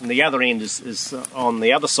you like, and the other end is on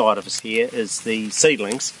the other side of us here is the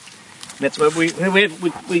seedlings. That's where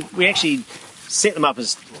we actually set them up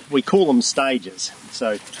as, we call them stages.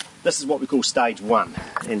 So this is what we call stage 1,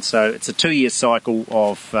 and so it's a 2-year cycle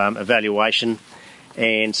of evaluation.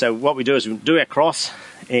 And so what we do is we do our cross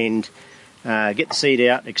and get the seed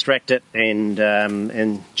out, extract it, and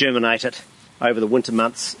germinate it over the winter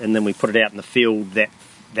months, and then we put it out in the field that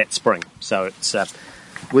spring. So it's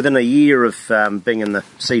within a year of being in the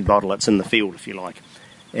seed bottle, it's in the field, if you like.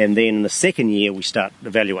 And then the second year we start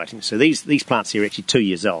evaluating. So these plants here are actually 2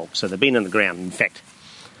 years old, so they've been in the ground. In fact,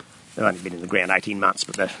 they've only been in the ground 18 months,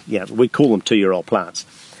 but we call them 2-year-old plants.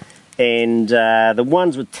 And the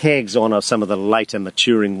ones with tags on are some of the later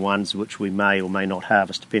maturing ones, which we may or may not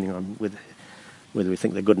harvest, depending on whether we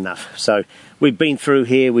think they're good enough. So we've been through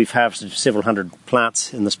here, we've harvested several hundred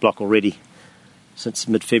plants in this block already since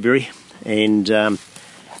mid-February, and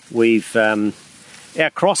we've our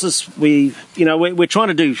crosses, we're trying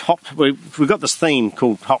to do hop. We've got this theme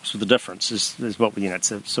called Hops with a Difference. Is what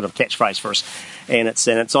it's a sort of catchphrase for us, and it's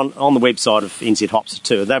on the website of NZ Hops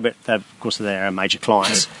too. Of course, they're our major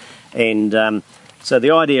clients, and so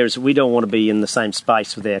the idea is we don't want to be in the same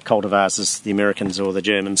space with our cultivars as the Americans or the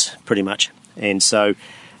Germans, pretty much, and so.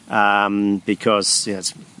 Because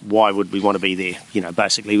why would we want to be there?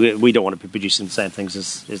 Basically, we don't want to be producing the same things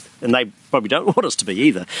as and they probably don't want us to be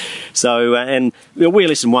either. So, and we're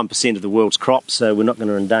less than 1% of the world's crop, so we're not going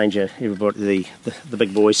to endanger everybody, the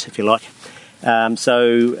big boys, if you like.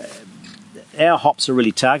 So, our hops are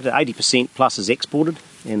really targeted. 80% plus is exported,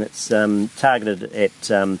 and it's targeted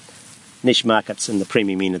at niche markets in the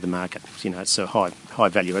premium end of the market. It's a high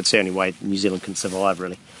value. It's the only way New Zealand can survive,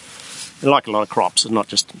 really. And like a lot of crops, it's not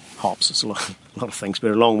just hops, it's a lot of things,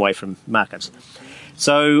 but a long way from markets.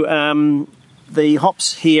 So the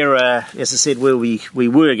hops here, as I said, we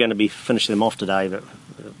were going to be finishing them off today, but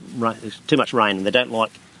there's too much rain and they don't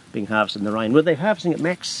like being harvested in the rain. Were they harvesting at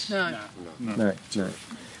max? No. Yeah,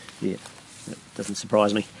 that doesn't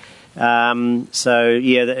surprise me.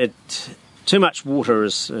 Too much water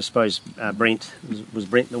is, I suppose, Brent, was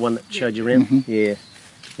Brent the one that showed you around? Mm-hmm.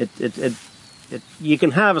 Yeah. You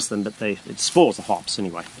can harvest them, but it spoils the hops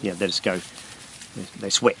anyway. Yeah, they just go, they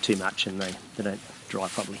sweat too much and they don't dry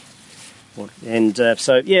properly. And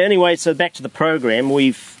anyway, so back to the program.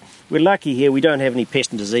 We're lucky here. We don't have any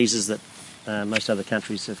pest and diseases that most other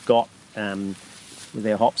countries have got with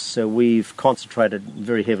our hops. So we've concentrated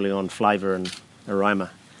very heavily on flavour and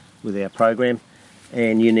aroma with our program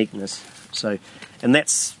and uniqueness. So, and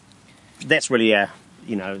that's really our.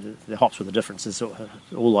 The hops with the differences,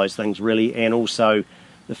 all those things really, and also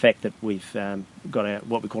the fact that we've got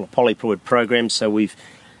what we call a polyploid program. So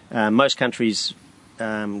most countries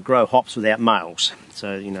grow hops without males.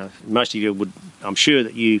 So most of you would, I'm sure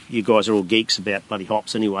that you guys are all geeks about bloody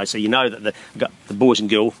hops anyway. So that we've got the boys and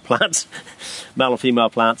girl plants, male and female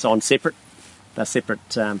plants on separate. They're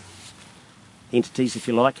separate entities, if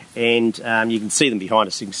you like, and you can see them behind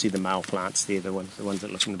us. You can see the male plants there, the ones that are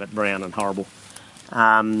looking a bit brown and horrible.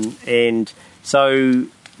 And so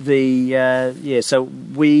to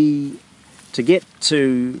get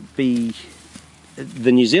to be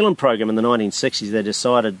the New Zealand program in the 1960s, they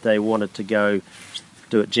decided they wanted to go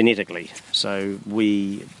do it genetically. So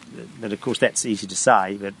but of course that's easy to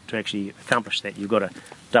say, but to actually accomplish that, you've got to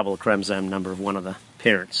double the chromosome number of one of the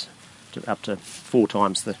parents up to 4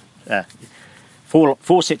 times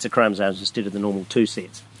four sets of chromosomes instead of the normal 2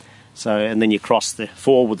 sets. So, and then you cross the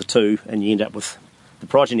 4 with the 2, and you end up with the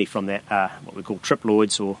progeny from that are what we call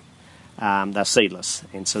triploids, or they're seedless.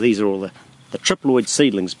 And so these are all the triploid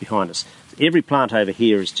seedlings behind us. Every plant over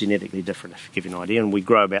here is genetically different, if you give you an idea, and we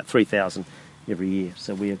grow about 3,000 every year.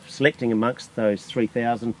 So we're selecting amongst those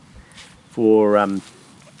 3,000 for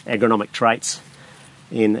agronomic traits,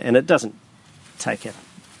 and it doesn't take a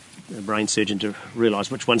brain surgeon to realise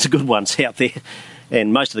which ones are good ones out there.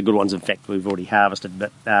 And most of the good ones, in fact, we've already harvested,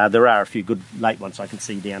 but there are a few good late ones I can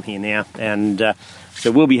see down here now. And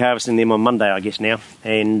so we'll be harvesting them on Monday, I guess, now.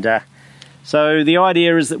 And so the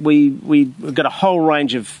idea is that we've got a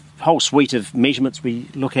whole suite of measurements we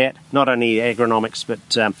look at, not only agronomics, but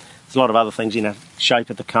there's a lot of other things, shape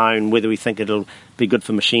of the cone, whether we think it'll be good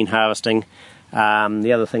for machine harvesting.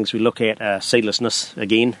 The other things we look at are seedlessness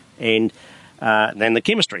again, and then the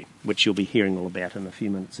chemistry, which you'll be hearing all about in a few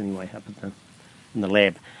minutes anyway, up in the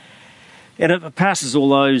lab. And if it passes all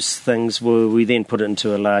those things, we then put it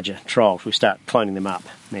into a larger trial. We start cloning them up,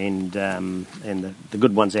 and the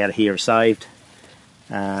good ones out of here are saved.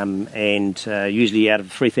 Usually out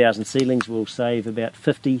of 3,000 seedlings, we'll save about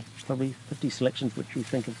 50 selections, which we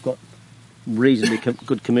think have got reasonably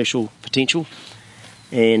good commercial potential.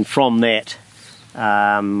 And from that,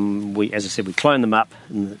 as I said, we clone them up,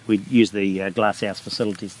 and we use the glasshouse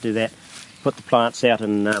facilities to do that. Put the plants out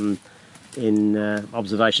in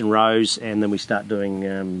observation rows, and then we start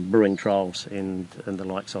doing brewing trials and the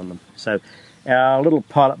likes on them. So our little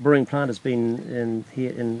pilot brewing plant has been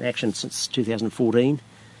in action since 2014,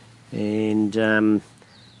 and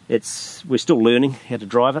we're still learning how to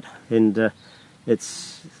drive it. And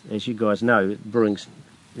it's, as you guys know, brewing's,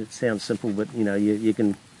 it sounds simple, but you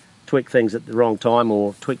can tweak things at the wrong time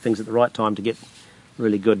or tweak things at the right time to get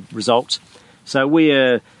really good results. So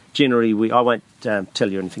we're generally, I won't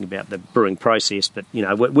tell you anything about the brewing process, but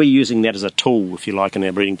we're using that as a tool, if you like, in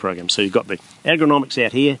our breeding program. So you've got the agronomics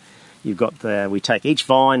out here. You've got we take each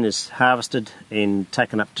vine is harvested and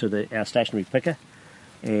taken up to our stationary picker,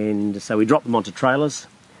 and so we drop them onto trailers.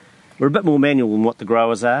 We're a bit more manual than what the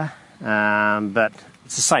growers are, but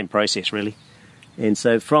it's the same process really. And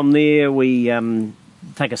so from there we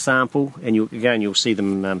take a sample, and you'll see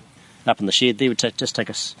them up in the shed there. We just take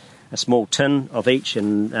a small tin of each,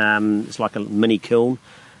 and it's like a mini kiln,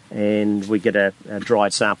 and we get a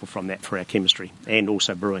dried sample from that for our chemistry and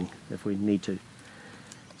also brewing if we need to.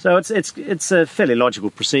 So it's a fairly logical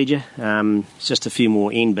procedure. It's just a few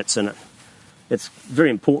more end bits in it. It's very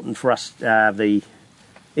important for us.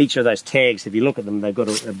 Each of those tags, if you look at them, they've got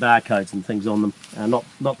barcodes and things on them.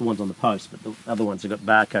 Not the ones on the post, but the other ones have got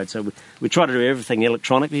barcodes. So we try to do everything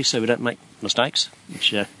electronically so we don't make mistakes,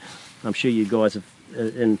 which I'm sure you guys have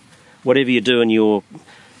in whatever you do in your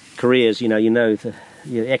careers. Your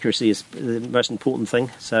accuracy is the most important thing.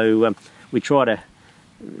 So we try to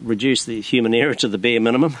reduce the human error to the bare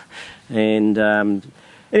minimum. And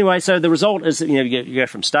anyway, so the result is that you go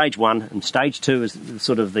from stage 1, and stage 2 is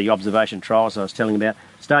sort of the observation trials I was telling about.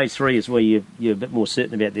 Stage 3 is where you're a bit more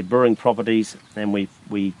certain about their brewing properties, and we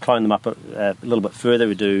clone them up a little bit further.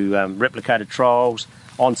 We do replicated trials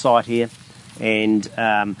on site here, and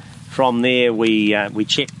from there we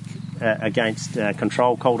check against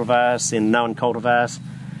control cultivars and known cultivars,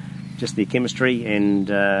 just their chemistry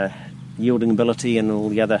and yielding ability and all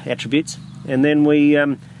the other attributes. And then we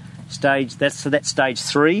that's stage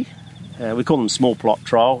 3. We call them small plot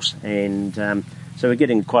trials, and so we're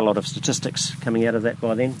getting quite a lot of statistics coming out of that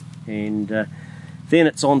by then. And then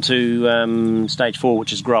it's on to stage 4,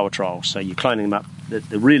 which is grower trials. So you're cloning them up.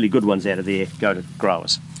 The really good ones out of there go to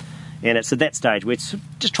growers. And it's at that stage where it's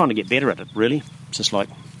just trying to get better at it, really. It's just like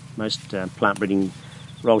most plant breeding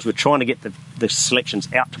roles. We're trying to get the selections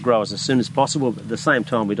out to growers as soon as possible, but at the same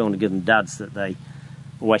time we don't want to give them duds that they are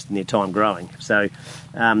wasting their time growing. So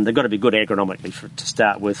they've got to be good agronomically to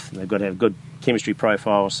start with. They've got to have good chemistry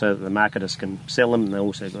profiles so that the marketers can sell them, and they've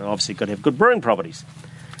also obviously got to have good brewing properties.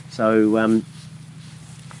 So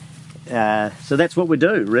so that's what we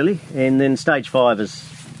do, really. And then stage 5 is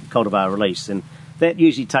cultivar release, and that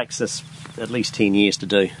usually takes us at least 10 years to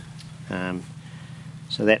do.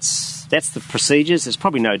 So that's the procedures. It's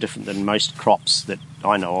probably no different than most crops that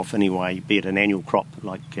I know of anyway, be it an annual crop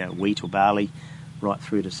like wheat or barley, right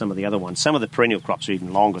through to some of the other ones. Some of the perennial crops are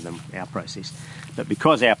even longer than our process. But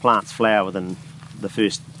because our plants flower within the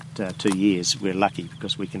first 2 years, we're lucky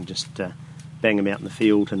because we can just bang them out in the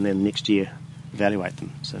field and then next year evaluate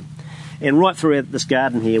them. So, and right throughout this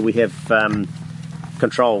garden here we have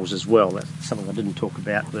controls as well. That's something I didn't talk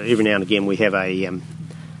about. But every now and again we have a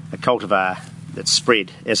cultivar that's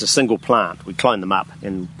spread as a single plant. We clone them up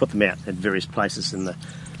and put them out at various places in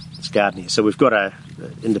this garden here. So we've got a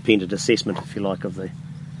independent assessment, if you like, of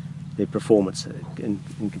their performance in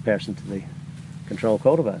comparison to the control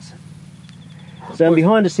cultivars. So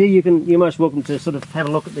behind us here, you're most welcome to sort of have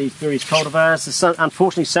a look at these various cultivars.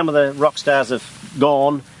 Unfortunately, some of the rock stars have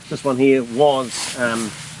gone. This one here was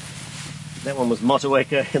that one was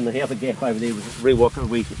Motueka, and the other gap over there was Rewaka.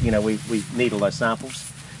 We need all those samples.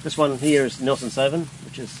 This one here is Nelson Sauvin,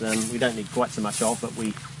 which is we don't need quite so much of, but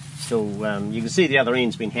we still you can see the other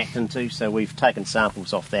end's been hacked into, so we've taken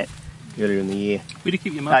samples off that earlier in the year. Where do you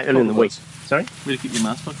keep your master earlier in the week. Sorry? Where do you keep your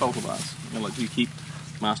master cultivars? Do you keep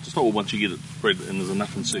master stock, or once you get it bred and there's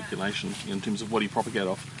enough in circulation, in terms of what do you propagate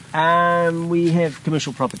off? We have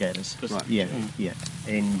commercial propagators. Right. Yeah,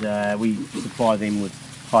 and we supply them with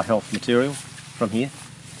high health material from here.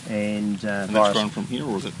 And that's grown from here,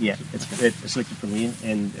 or is it? Yeah, it's selected from here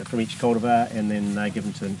and from each cultivar, and then they give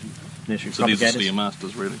them to nursery propagators. So these are your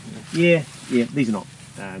masters, really? Yeah. These are not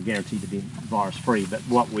guaranteed to be virus free, but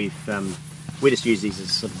what we've we just use these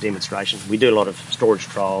as sort of demonstration. We do a lot of storage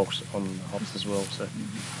trials on the hops as well. So,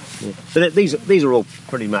 yeah. But these are all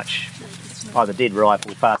pretty much either dead ripe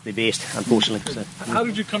or past their best, unfortunately. So, How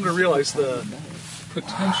did you come to realize the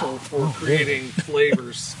potential for creating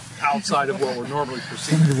flavors outside of what we're normally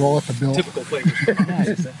perceived to roll up the bill. typical flavors from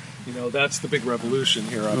hops? You know, that's the big revolution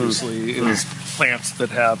here, obviously, is plants that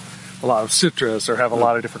have a lot of citrus or have a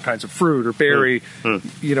lot of different kinds of fruit or berry.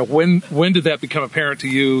 You know, when did that become apparent to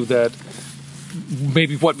you that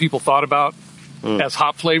maybe what people thought about as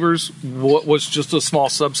hop flavors was just a small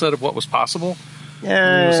subset of what was possible?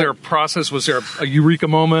 Was there a process? Was there a eureka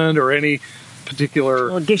moment or any particular...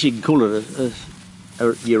 Well, I guess you could call it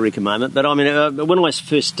a eureka moment. But I mean, when I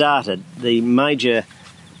first started, the major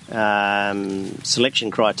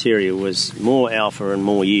selection criteria was more alpha and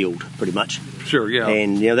more yield, pretty much. Sure, yeah.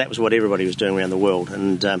 And that was what everybody was doing around the world.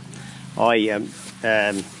 And I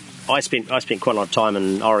spent quite a lot of time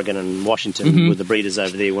in Oregon and Washington with the breeders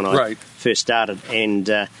over there when I first started. And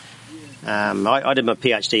I did my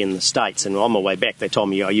PhD in the States, and on my way back they told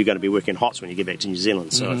me, you're going to be working hops when you get back to New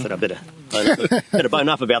Zealand. So I thought I better bone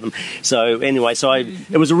up about them. So anyway,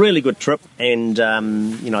 it was a really good trip, and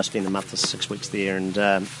I spent a month or 6 weeks there, and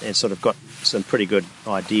sort of got some pretty good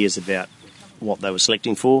ideas about what they were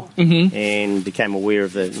selecting for, and became aware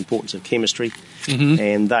of the importance of chemistry.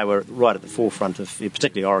 And they were right at the forefront of,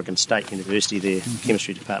 particularly Oregon State University, their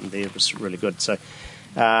chemistry department there was really good. So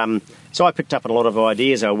I picked up a lot of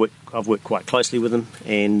ideas. I've worked quite closely with them,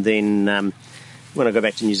 and then when I go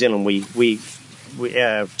back to New Zealand,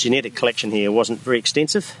 our genetic collection here wasn't very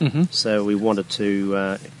extensive, so we wanted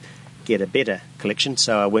to get a better collection.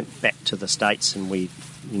 So I went back to the States, and we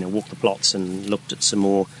walked the plots and looked at some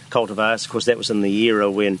more cultivars. Of course, that was in the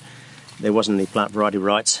era when there wasn't any plant variety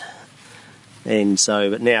rights. And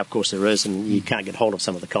so, but now, of course, there is, and you can't get hold of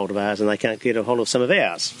some of the cultivars, and they can't get a hold of some of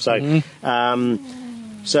ours. So,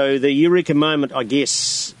 so the eureka moment, I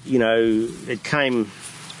guess, it came.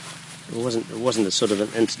 It wasn't a sort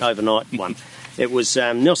of an overnight one. It was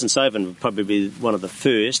Nelson Sauvin would probably be one of the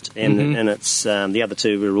first, and it's the other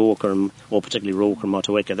two were Rawalker, or particularly Rawalker and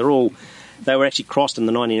Motueka. They were actually crossed in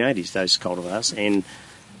the 1980s, those cultivars, and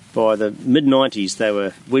by the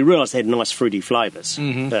mid-90s we realised they had nice fruity flavours,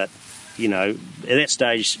 but at that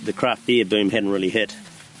stage the craft beer boom hadn't really hit.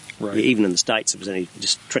 Right. Even in the States, it was only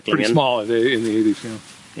just trickling pretty in. Small in the 80s, yeah.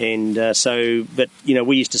 And but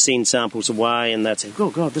we used to send samples away, and they'd say,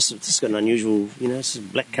 "Oh God, this has got an unusual, this is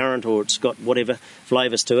black currant, or it's got whatever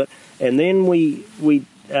flavours to it." And then we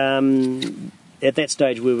at that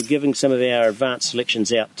stage we were giving some of our advanced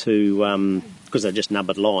selections out to because they're just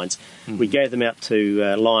numbered lines. We gave them out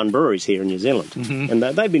to Lion breweries here in New Zealand, and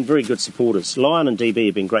they've been very good supporters. Lion and DB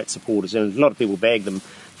have been great supporters, and a lot of people bag them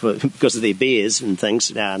because of their beers and things.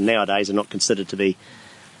 Nowadays are not considered to be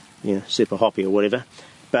super hoppy or whatever.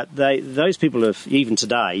 But those people have, even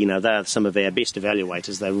today, they are some of our best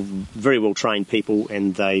evaluators. They're very well trained people,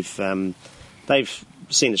 and they've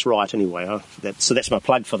seen us right anyway. So that's my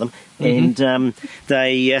plug for them. And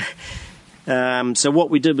so what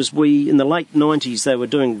we did was in the late 90s, they were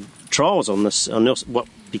doing trials on this, on what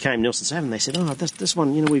became Nelson Sauvin. They said, this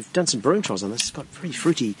one, we've done some brewing trials on this. It's got very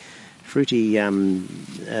fruity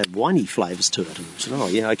winey flavours to it. And I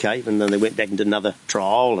said, okay. And then they went back and did another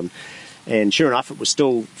trial, and sure enough, it was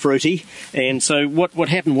still fruity. And so what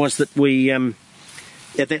happened was that we, at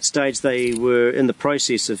that stage, they were in the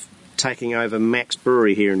process of taking over Mac's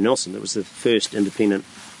Brewery here in Nelson. It was the first independent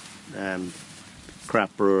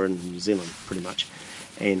craft brewer in New Zealand, pretty much.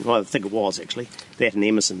 And I think it was, actually. That and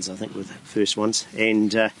Emerson's, I think, were the first ones.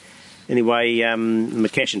 And anyway, the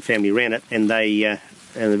McCashin family ran it, and they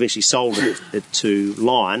eventually sold it to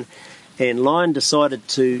Lion. And Lion decided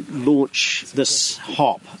to launch this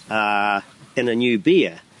hop in a new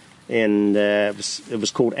beer, and it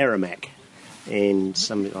was called Aramac. And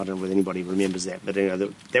I don't know whether anybody remembers that, but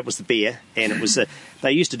that was the beer, and it was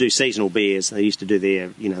they used to do seasonal beers. They used to do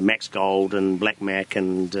their Mac's Gold and Black Mac,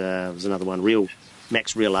 and there was another one,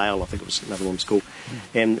 Mac's Real Ale, I think it was another one was called.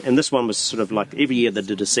 And this one was sort of like every year they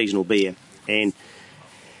did a seasonal beer, and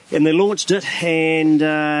they launched it and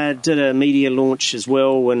did a media launch as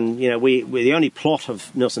well. And we're the only plot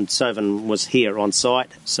of Nelson Sauvin was here on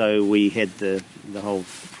site, so we had the whole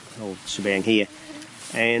shebang here,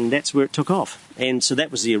 and that's where it took off. And so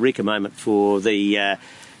that was the eureka moment for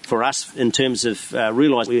us in terms of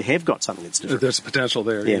realising we have got something that's different. There's potential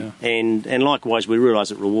there, yeah. And likewise, we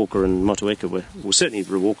realised that Rawalker and Motueka well, certainly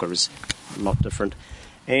Rawalker is a lot different.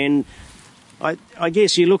 And I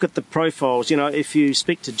guess you look at the profiles, if you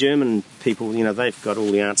speak to German people, they've got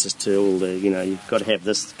all the answers to all the, you've got to have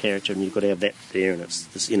this character and you've got to have that there, and it's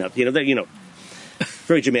this, very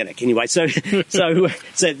very dramatic anyway. So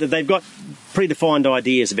they've got predefined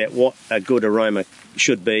ideas about what a good aroma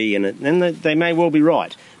should be, and they may well be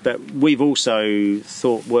right. But we've also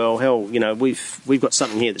thought, well, hell, we've got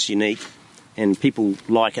something here that's unique, and people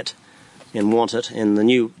like it and want it. And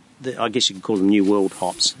I guess you could call them New World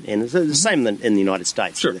hops, and it's the same in the United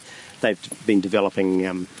States. Sure. They've been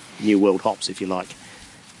developing New World hops, if you like.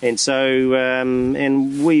 And so,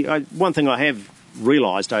 one thing I have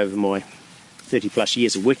realised over my 30 plus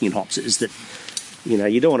years of working in hops is that,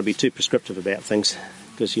 you don't want to be too prescriptive about things,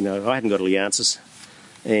 because, I haven't got all the answers.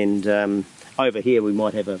 And over here we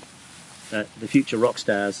might have the future rock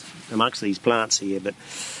stars amongst these plants here,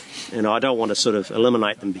 and I don't want to sort of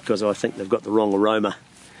eliminate them because I think they've got the wrong aroma.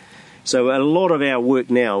 So a lot of our work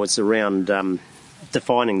now is around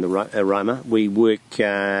defining the aroma. We've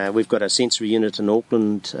got a sensory unit in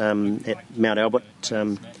Auckland at Mount Albert,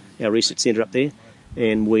 our research centre up there,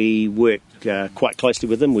 and we work quite closely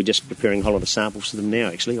with them. We're just preparing a whole lot of samples for them now,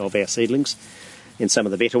 actually, of our seedlings and some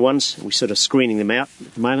of the better ones. We're sort of screening them out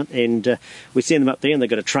at the moment, and we send them up there, and they've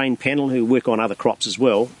got a trained panel who work on other crops as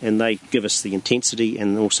well, and they give us the intensity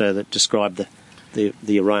and also describe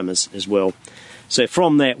the aromas as well. So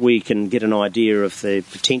from that we can get an idea of the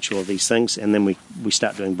potential of these things, and then we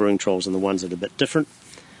start doing brewing trials on the ones that are a bit different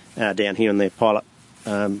down here in their pilot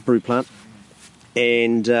brew plant.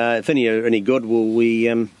 And if any are any good,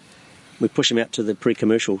 we push them out to the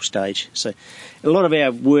pre-commercial stage. So a lot of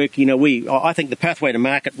our work, I think the pathway to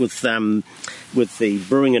market with the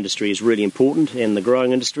brewing industry is really important, and the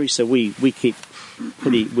growing industry. So we're pretty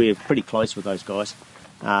close with those guys.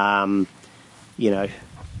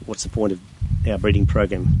 What's the point of our breeding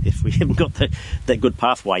program if we haven't got that good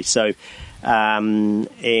pathway? So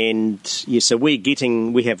so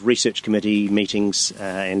we have research committee meetings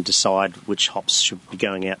and decide which hops should be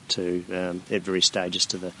going out to at various stages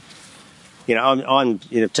to the. I'm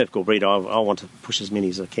a typical breeder. I want to push as many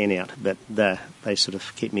as I can out, but they sort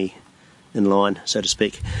of keep me in line, so to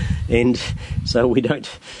speak. And so we don't,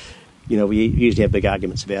 we usually have big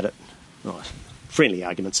arguments about it, friendly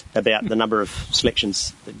arguments about the number of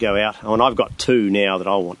selections that go out. And I've got 2 now that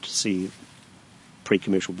I want to see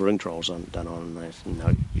pre-commercial brewing trials done on, and they say,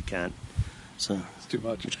 no, you can't. So it's too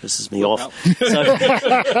much. Which pisses me off.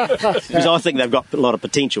 Because I think they've got a lot of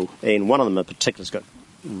potential, and one of them in particular has got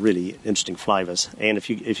really interesting flavours. And if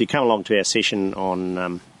you come along to our session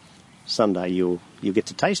on Sunday, you'll get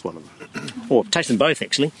to taste one of them, or taste them both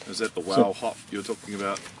actually. Is that the Wow hop you're talking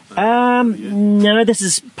about? No, this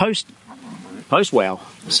is post Wow.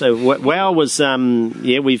 So Wow was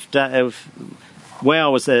we've done.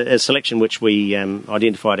 Wow was a selection which we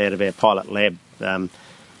identified out of our pilot lab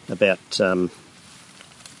about 2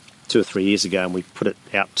 or 3 years ago, and we put it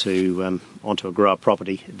out to onto a grower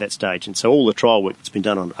property at that stage. And so all the trial work that's been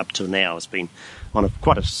done on up to now has been on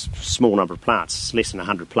quite a small number of plants. It's less than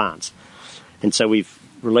 100 plants, and so we've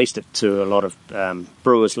released it to a lot of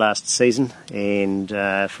brewers last season, and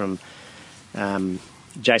from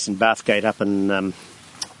Jason Bathgate up in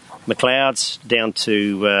McLeod's down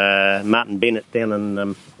to Martin Bennett down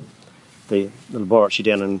in the laboratory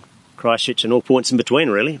down in Christchurch, and all points in between,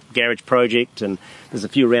 really. Garage Project, and there's a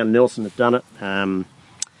few around Nelson that done it.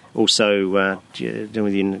 Also, some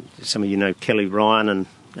of you know Kelly Ryan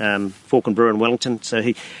and Falcon Brewer in Wellington. So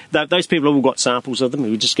those people have all got samples of them.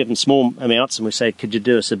 We just give them small amounts, and we say, could you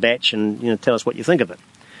do us a batch and tell us what you think of it.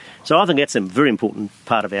 So I think that's a very important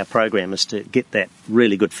part of our program, is to get that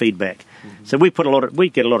really good feedback. Mm-hmm. So we put a lot of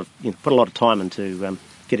time into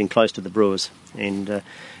getting close to the brewers, and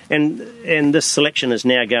this selection is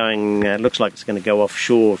now going. Looks like it's going to go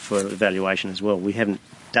offshore for evaluation as well. We haven't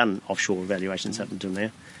done offshore evaluations up until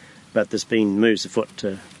now, but there's been moves afoot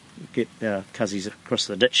to get our cuzzies across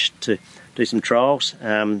the ditch to do some trials.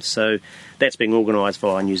 So that's being organised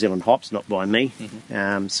by New Zealand Hops, not by me.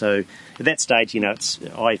 Mm-hmm. So at that stage, I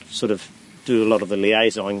sort of do a lot of the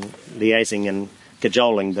liaising and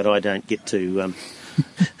cajoling, but I don't get to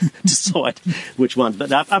decide which ones.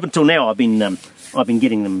 But up until now, I've been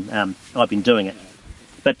getting them. I've been doing it.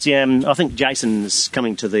 But I think Jason is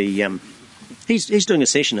coming to the. He's doing a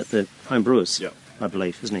session at the Home Brewers, yep. I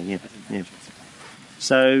believe, isn't he? Yeah.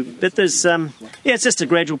 So, but there's it's just a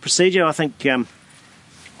gradual procedure. I think as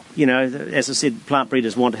I said, plant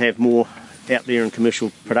breeders want to have more out there in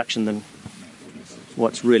commercial production than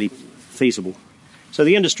what's really feasible. So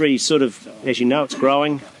the industry sort of, as you know, it's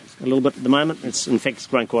growing a little bit at the moment. It's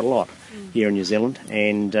growing quite a lot here in New Zealand,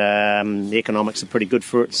 and the economics are pretty good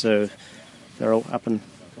for it. So they're all up and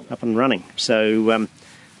running. So there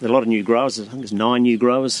are a lot of new growers. I think there's 9 new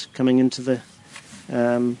growers coming into the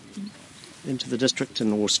the district,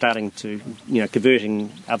 and we're starting to,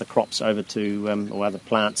 converting other crops over to, or other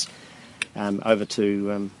plants over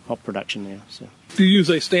to hop production now. So. Do you use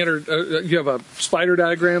a standard, you have a spider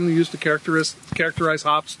diagram you use to characterize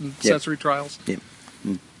hops and sensory trials? Yeah.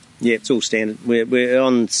 Yeah, it's all standard. We're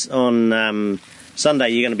on Sunday.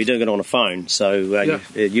 You're going to be doing it on a phone, so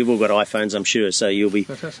you've all got iPhones, I'm sure. So you'll be.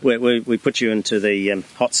 We put you into the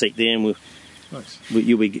hot seat there, and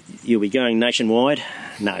you'll be going nationwide.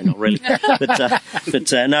 No, not really.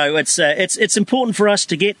 but no, it's important for us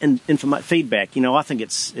to get feedback. I think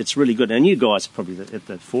it's really good, and you guys are probably at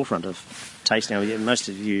the forefront of tasting. Most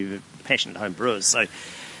of you are passionate home brewers, so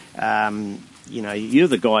you're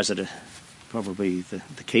the guys that are probably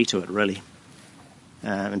the key to it, really,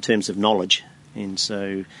 in terms of knowledge. And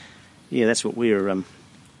so, that's what we're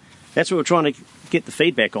trying to get the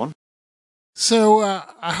feedback on. So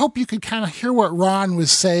I hope you could kind of hear what Ron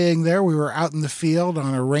was saying there. We were out in the field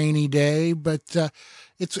on a rainy day, but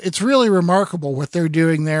it's really remarkable what they're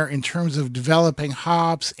doing there in terms of developing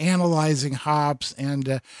hops, analyzing hops,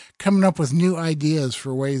 and coming up with new ideas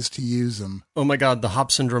for ways to use them. Oh my God, the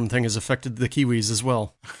hop syndrome thing has affected the Kiwis as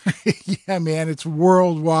well. Yeah, man, it's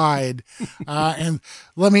worldwide. And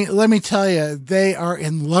let me tell you, they are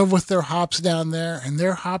in love with their hops down there, and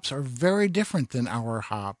their hops are very different than our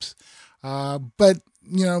hops. But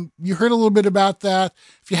you heard a little bit about that.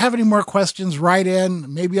 If you have any more questions, write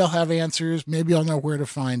in. Maybe I'll have answers. Maybe I'll know where to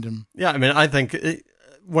find them. Yeah, I mean, I think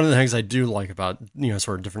one of the things I do like about,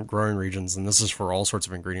 sort of different growing regions, and this is for all sorts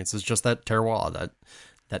of ingredients, is just that terroir,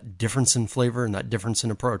 that difference in flavor and that difference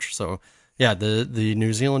in approach. So, yeah, the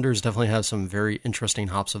New Zealanders definitely have some very interesting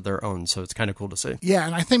hops of their own, so it's kind of cool to see. Yeah,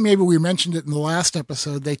 and I think maybe we mentioned it in the last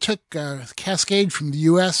episode. They took Cascade from the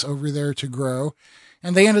U.S. over there to grow,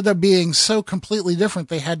 and they ended up being so completely different,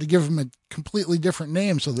 they had to give them a completely different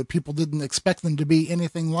name so that people didn't expect them to be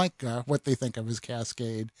anything like what they think of as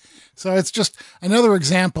Cascade. So it's just another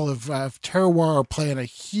example of terroir playing a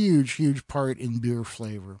huge, huge part in beer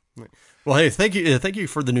flavor. Well, hey, thank you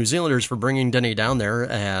for the New Zealanders for bringing Denny down there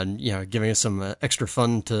and giving us some extra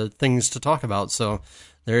fun things to talk about. So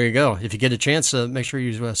there you go. If you get a chance, make sure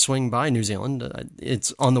you swing by New Zealand.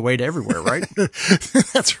 It's on the way to everywhere, right?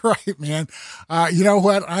 That's right, man. You know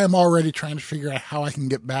what? I am already trying to figure out how I can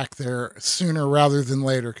get back there sooner rather than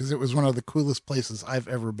later, because it was one of the coolest places I've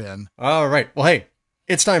ever been. All right. Well, hey,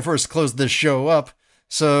 it's time for us to close this show up.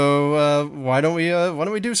 So why don't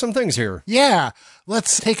we do some things here? Yeah,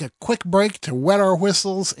 let's take a quick break to wet our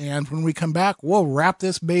whistles, and when we come back, we'll wrap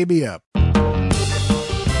this baby up.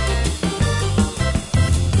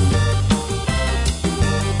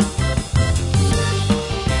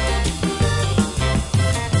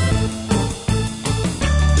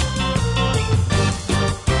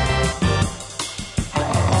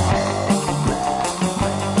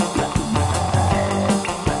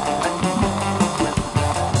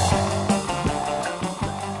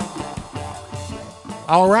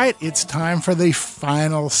 All right, it's time for the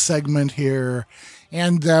final segment here.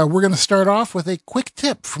 And we're going to start off with a quick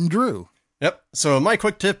tip from Drew. Yep. So my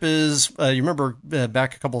quick tip is, you remember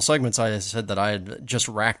back a couple of segments I said that I had just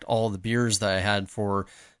racked all the beers that I had for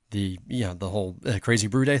the whole Crazy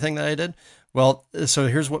Brew Day thing that I did. Well, so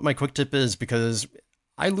here's what my quick tip is, because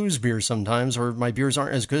I lose beers sometimes, or my beers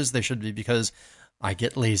aren't as good as they should be because I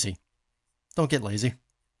get lazy. Don't get lazy.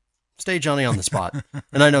 Stay Johnny on the spot.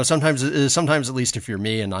 And I know sometimes at least if you're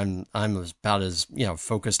me and I'm about as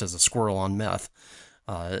focused as a squirrel on meth,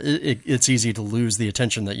 it's easy to lose the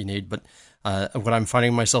attention that you need. But what I'm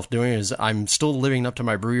finding myself doing is I'm still living up to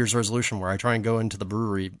my Brew Year's resolution, where I try and go into the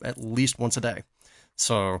brewery at least once a day.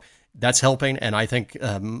 So that's helping, and I think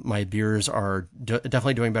my beers are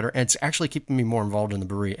definitely doing better. And it's actually keeping me more involved in the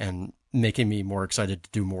brewery and making me more excited to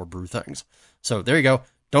do more brew things. So there you go.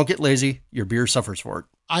 Don't get lazy. Your beer suffers for it.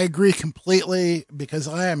 I agree completely, because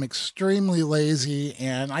I am extremely lazy,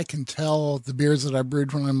 and I can tell the beers that I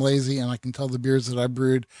brewed when I'm lazy, and I can tell the beers that I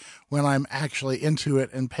brewed when I'm actually into it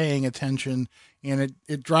and paying attention, and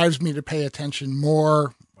it drives me to pay attention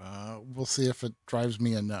more. We'll see if it drives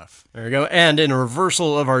me enough. There you go. And in a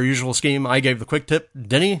reversal of our usual scheme, I gave the quick tip.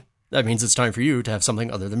 Denny, that means it's time for you to have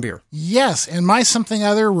something other than beer. Yes, and my something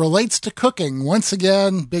other relates to cooking. Once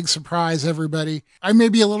again, big surprise, everybody. I may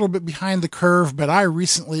be a little bit behind the curve, but I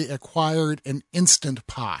recently acquired an Instant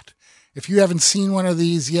Pot. If you haven't seen one of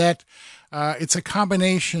these yet, it's a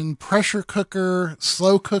combination pressure cooker,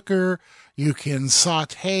 slow cooker. You can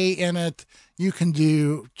saute in it. You can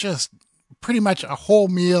do just pretty much a whole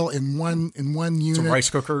meal in one unit. It's a rice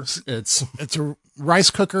cooker. It's a rice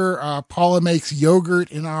cooker. Paula makes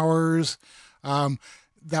yogurt in ours.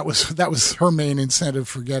 That was her main incentive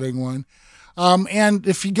for getting one. And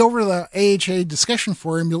if you go over to the AHA discussion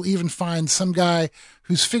forum, you'll even find some guy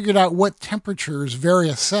who's figured out what temperatures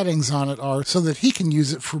various settings on it are so that he can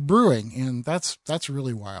use it for brewing. And that's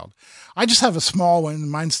really wild. I just have a small one.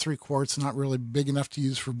 Mine's 3 quarts, not really big enough to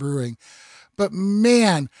use for brewing. But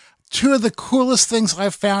man, two of the coolest things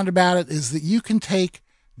I've found about it is that you can take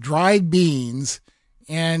dried beans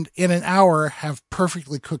and in an hour have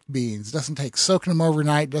perfectly cooked beans. It doesn't take soaking them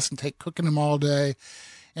overnight, doesn't take cooking them all day.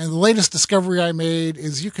 And the latest discovery I made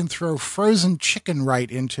is you can throw frozen chicken right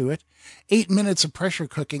into it, 8 minutes of pressure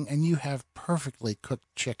cooking, and you have perfectly cooked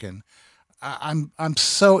chicken. I'm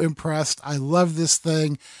so impressed. I love this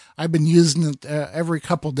thing. I've been using it every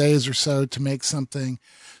couple days or so to make something.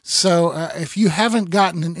 So if you haven't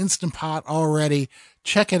gotten an Instant Pot already,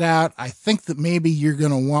 check it out. I think that maybe you're going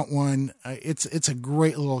to want one. It's a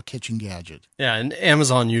great little kitchen gadget. Yeah, and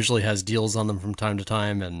Amazon usually has deals on them from time to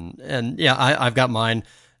time, and yeah, I've got mine.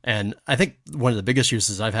 And I think one of the biggest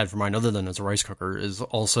uses I've had for mine, other than as a rice cooker, is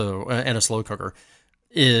also, and a slow cooker,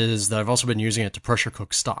 is that I've also been using it to pressure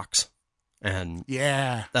cook stocks. And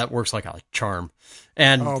yeah, that works like a charm.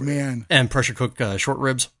 And oh man, and pressure cook short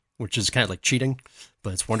ribs, which is kind of like cheating,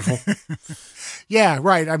 but it's wonderful. Yeah,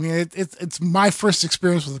 right. I mean, it's my first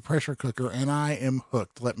experience with a pressure cooker, and I am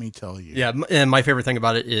hooked. Let me tell you. Yeah, and my favorite thing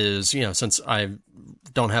about it is, since I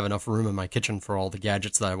don't have enough room in my kitchen for all the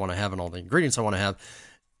gadgets that I want to have and all the ingredients I want to have,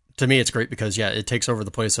 to me, it's great because, yeah, it takes over the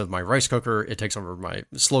place of my rice cooker, it takes over my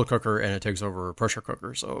slow cooker, and it takes over a pressure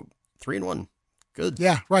cooker. So 3-in-1. Good.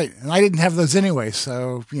 Yeah, right. And I didn't have those anyway.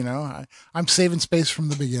 So, I'm saving space from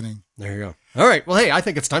the beginning. There you go. All right. Well, hey, I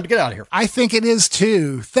think it's time to get out of here. I think it is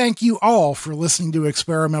too. Thank you all for listening to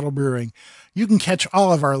Experimental Brewing. You can catch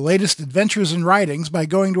all of our latest adventures and writings by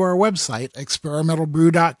going to our website,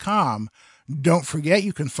 experimentalbrew.com. Don't forget,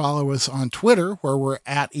 you can follow us on Twitter, where we're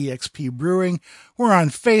at EXP Brewing. We're on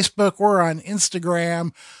Facebook. We're on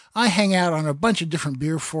Instagram. I hang out on a bunch of different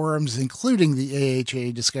beer forums, including the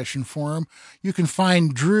AHA discussion forum. You can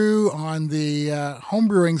find Drew on the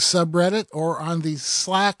homebrewing subreddit or on the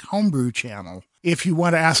Slack homebrew channel. If you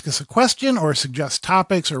want to ask us a question or suggest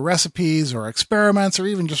topics or recipes or experiments or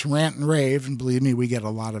even just rant and rave, and believe me, we get a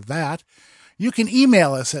lot of that, you can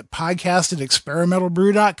email us at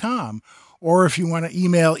podcast@experimentalbrew.com. Or if you want to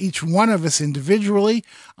email each one of us individually,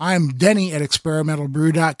 I'm Denny at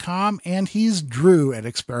experimentalbrew.com and he's Drew at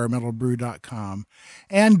experimentalbrew.com.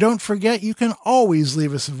 And don't forget, you can always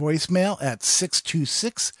leave us a voicemail at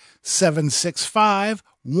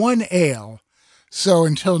 626-765-1ALE. So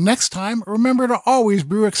until next time, remember to always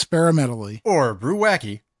brew experimentally. Or brew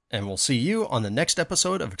wacky, and we'll see you on the next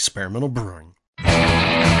episode of Experimental Brewing.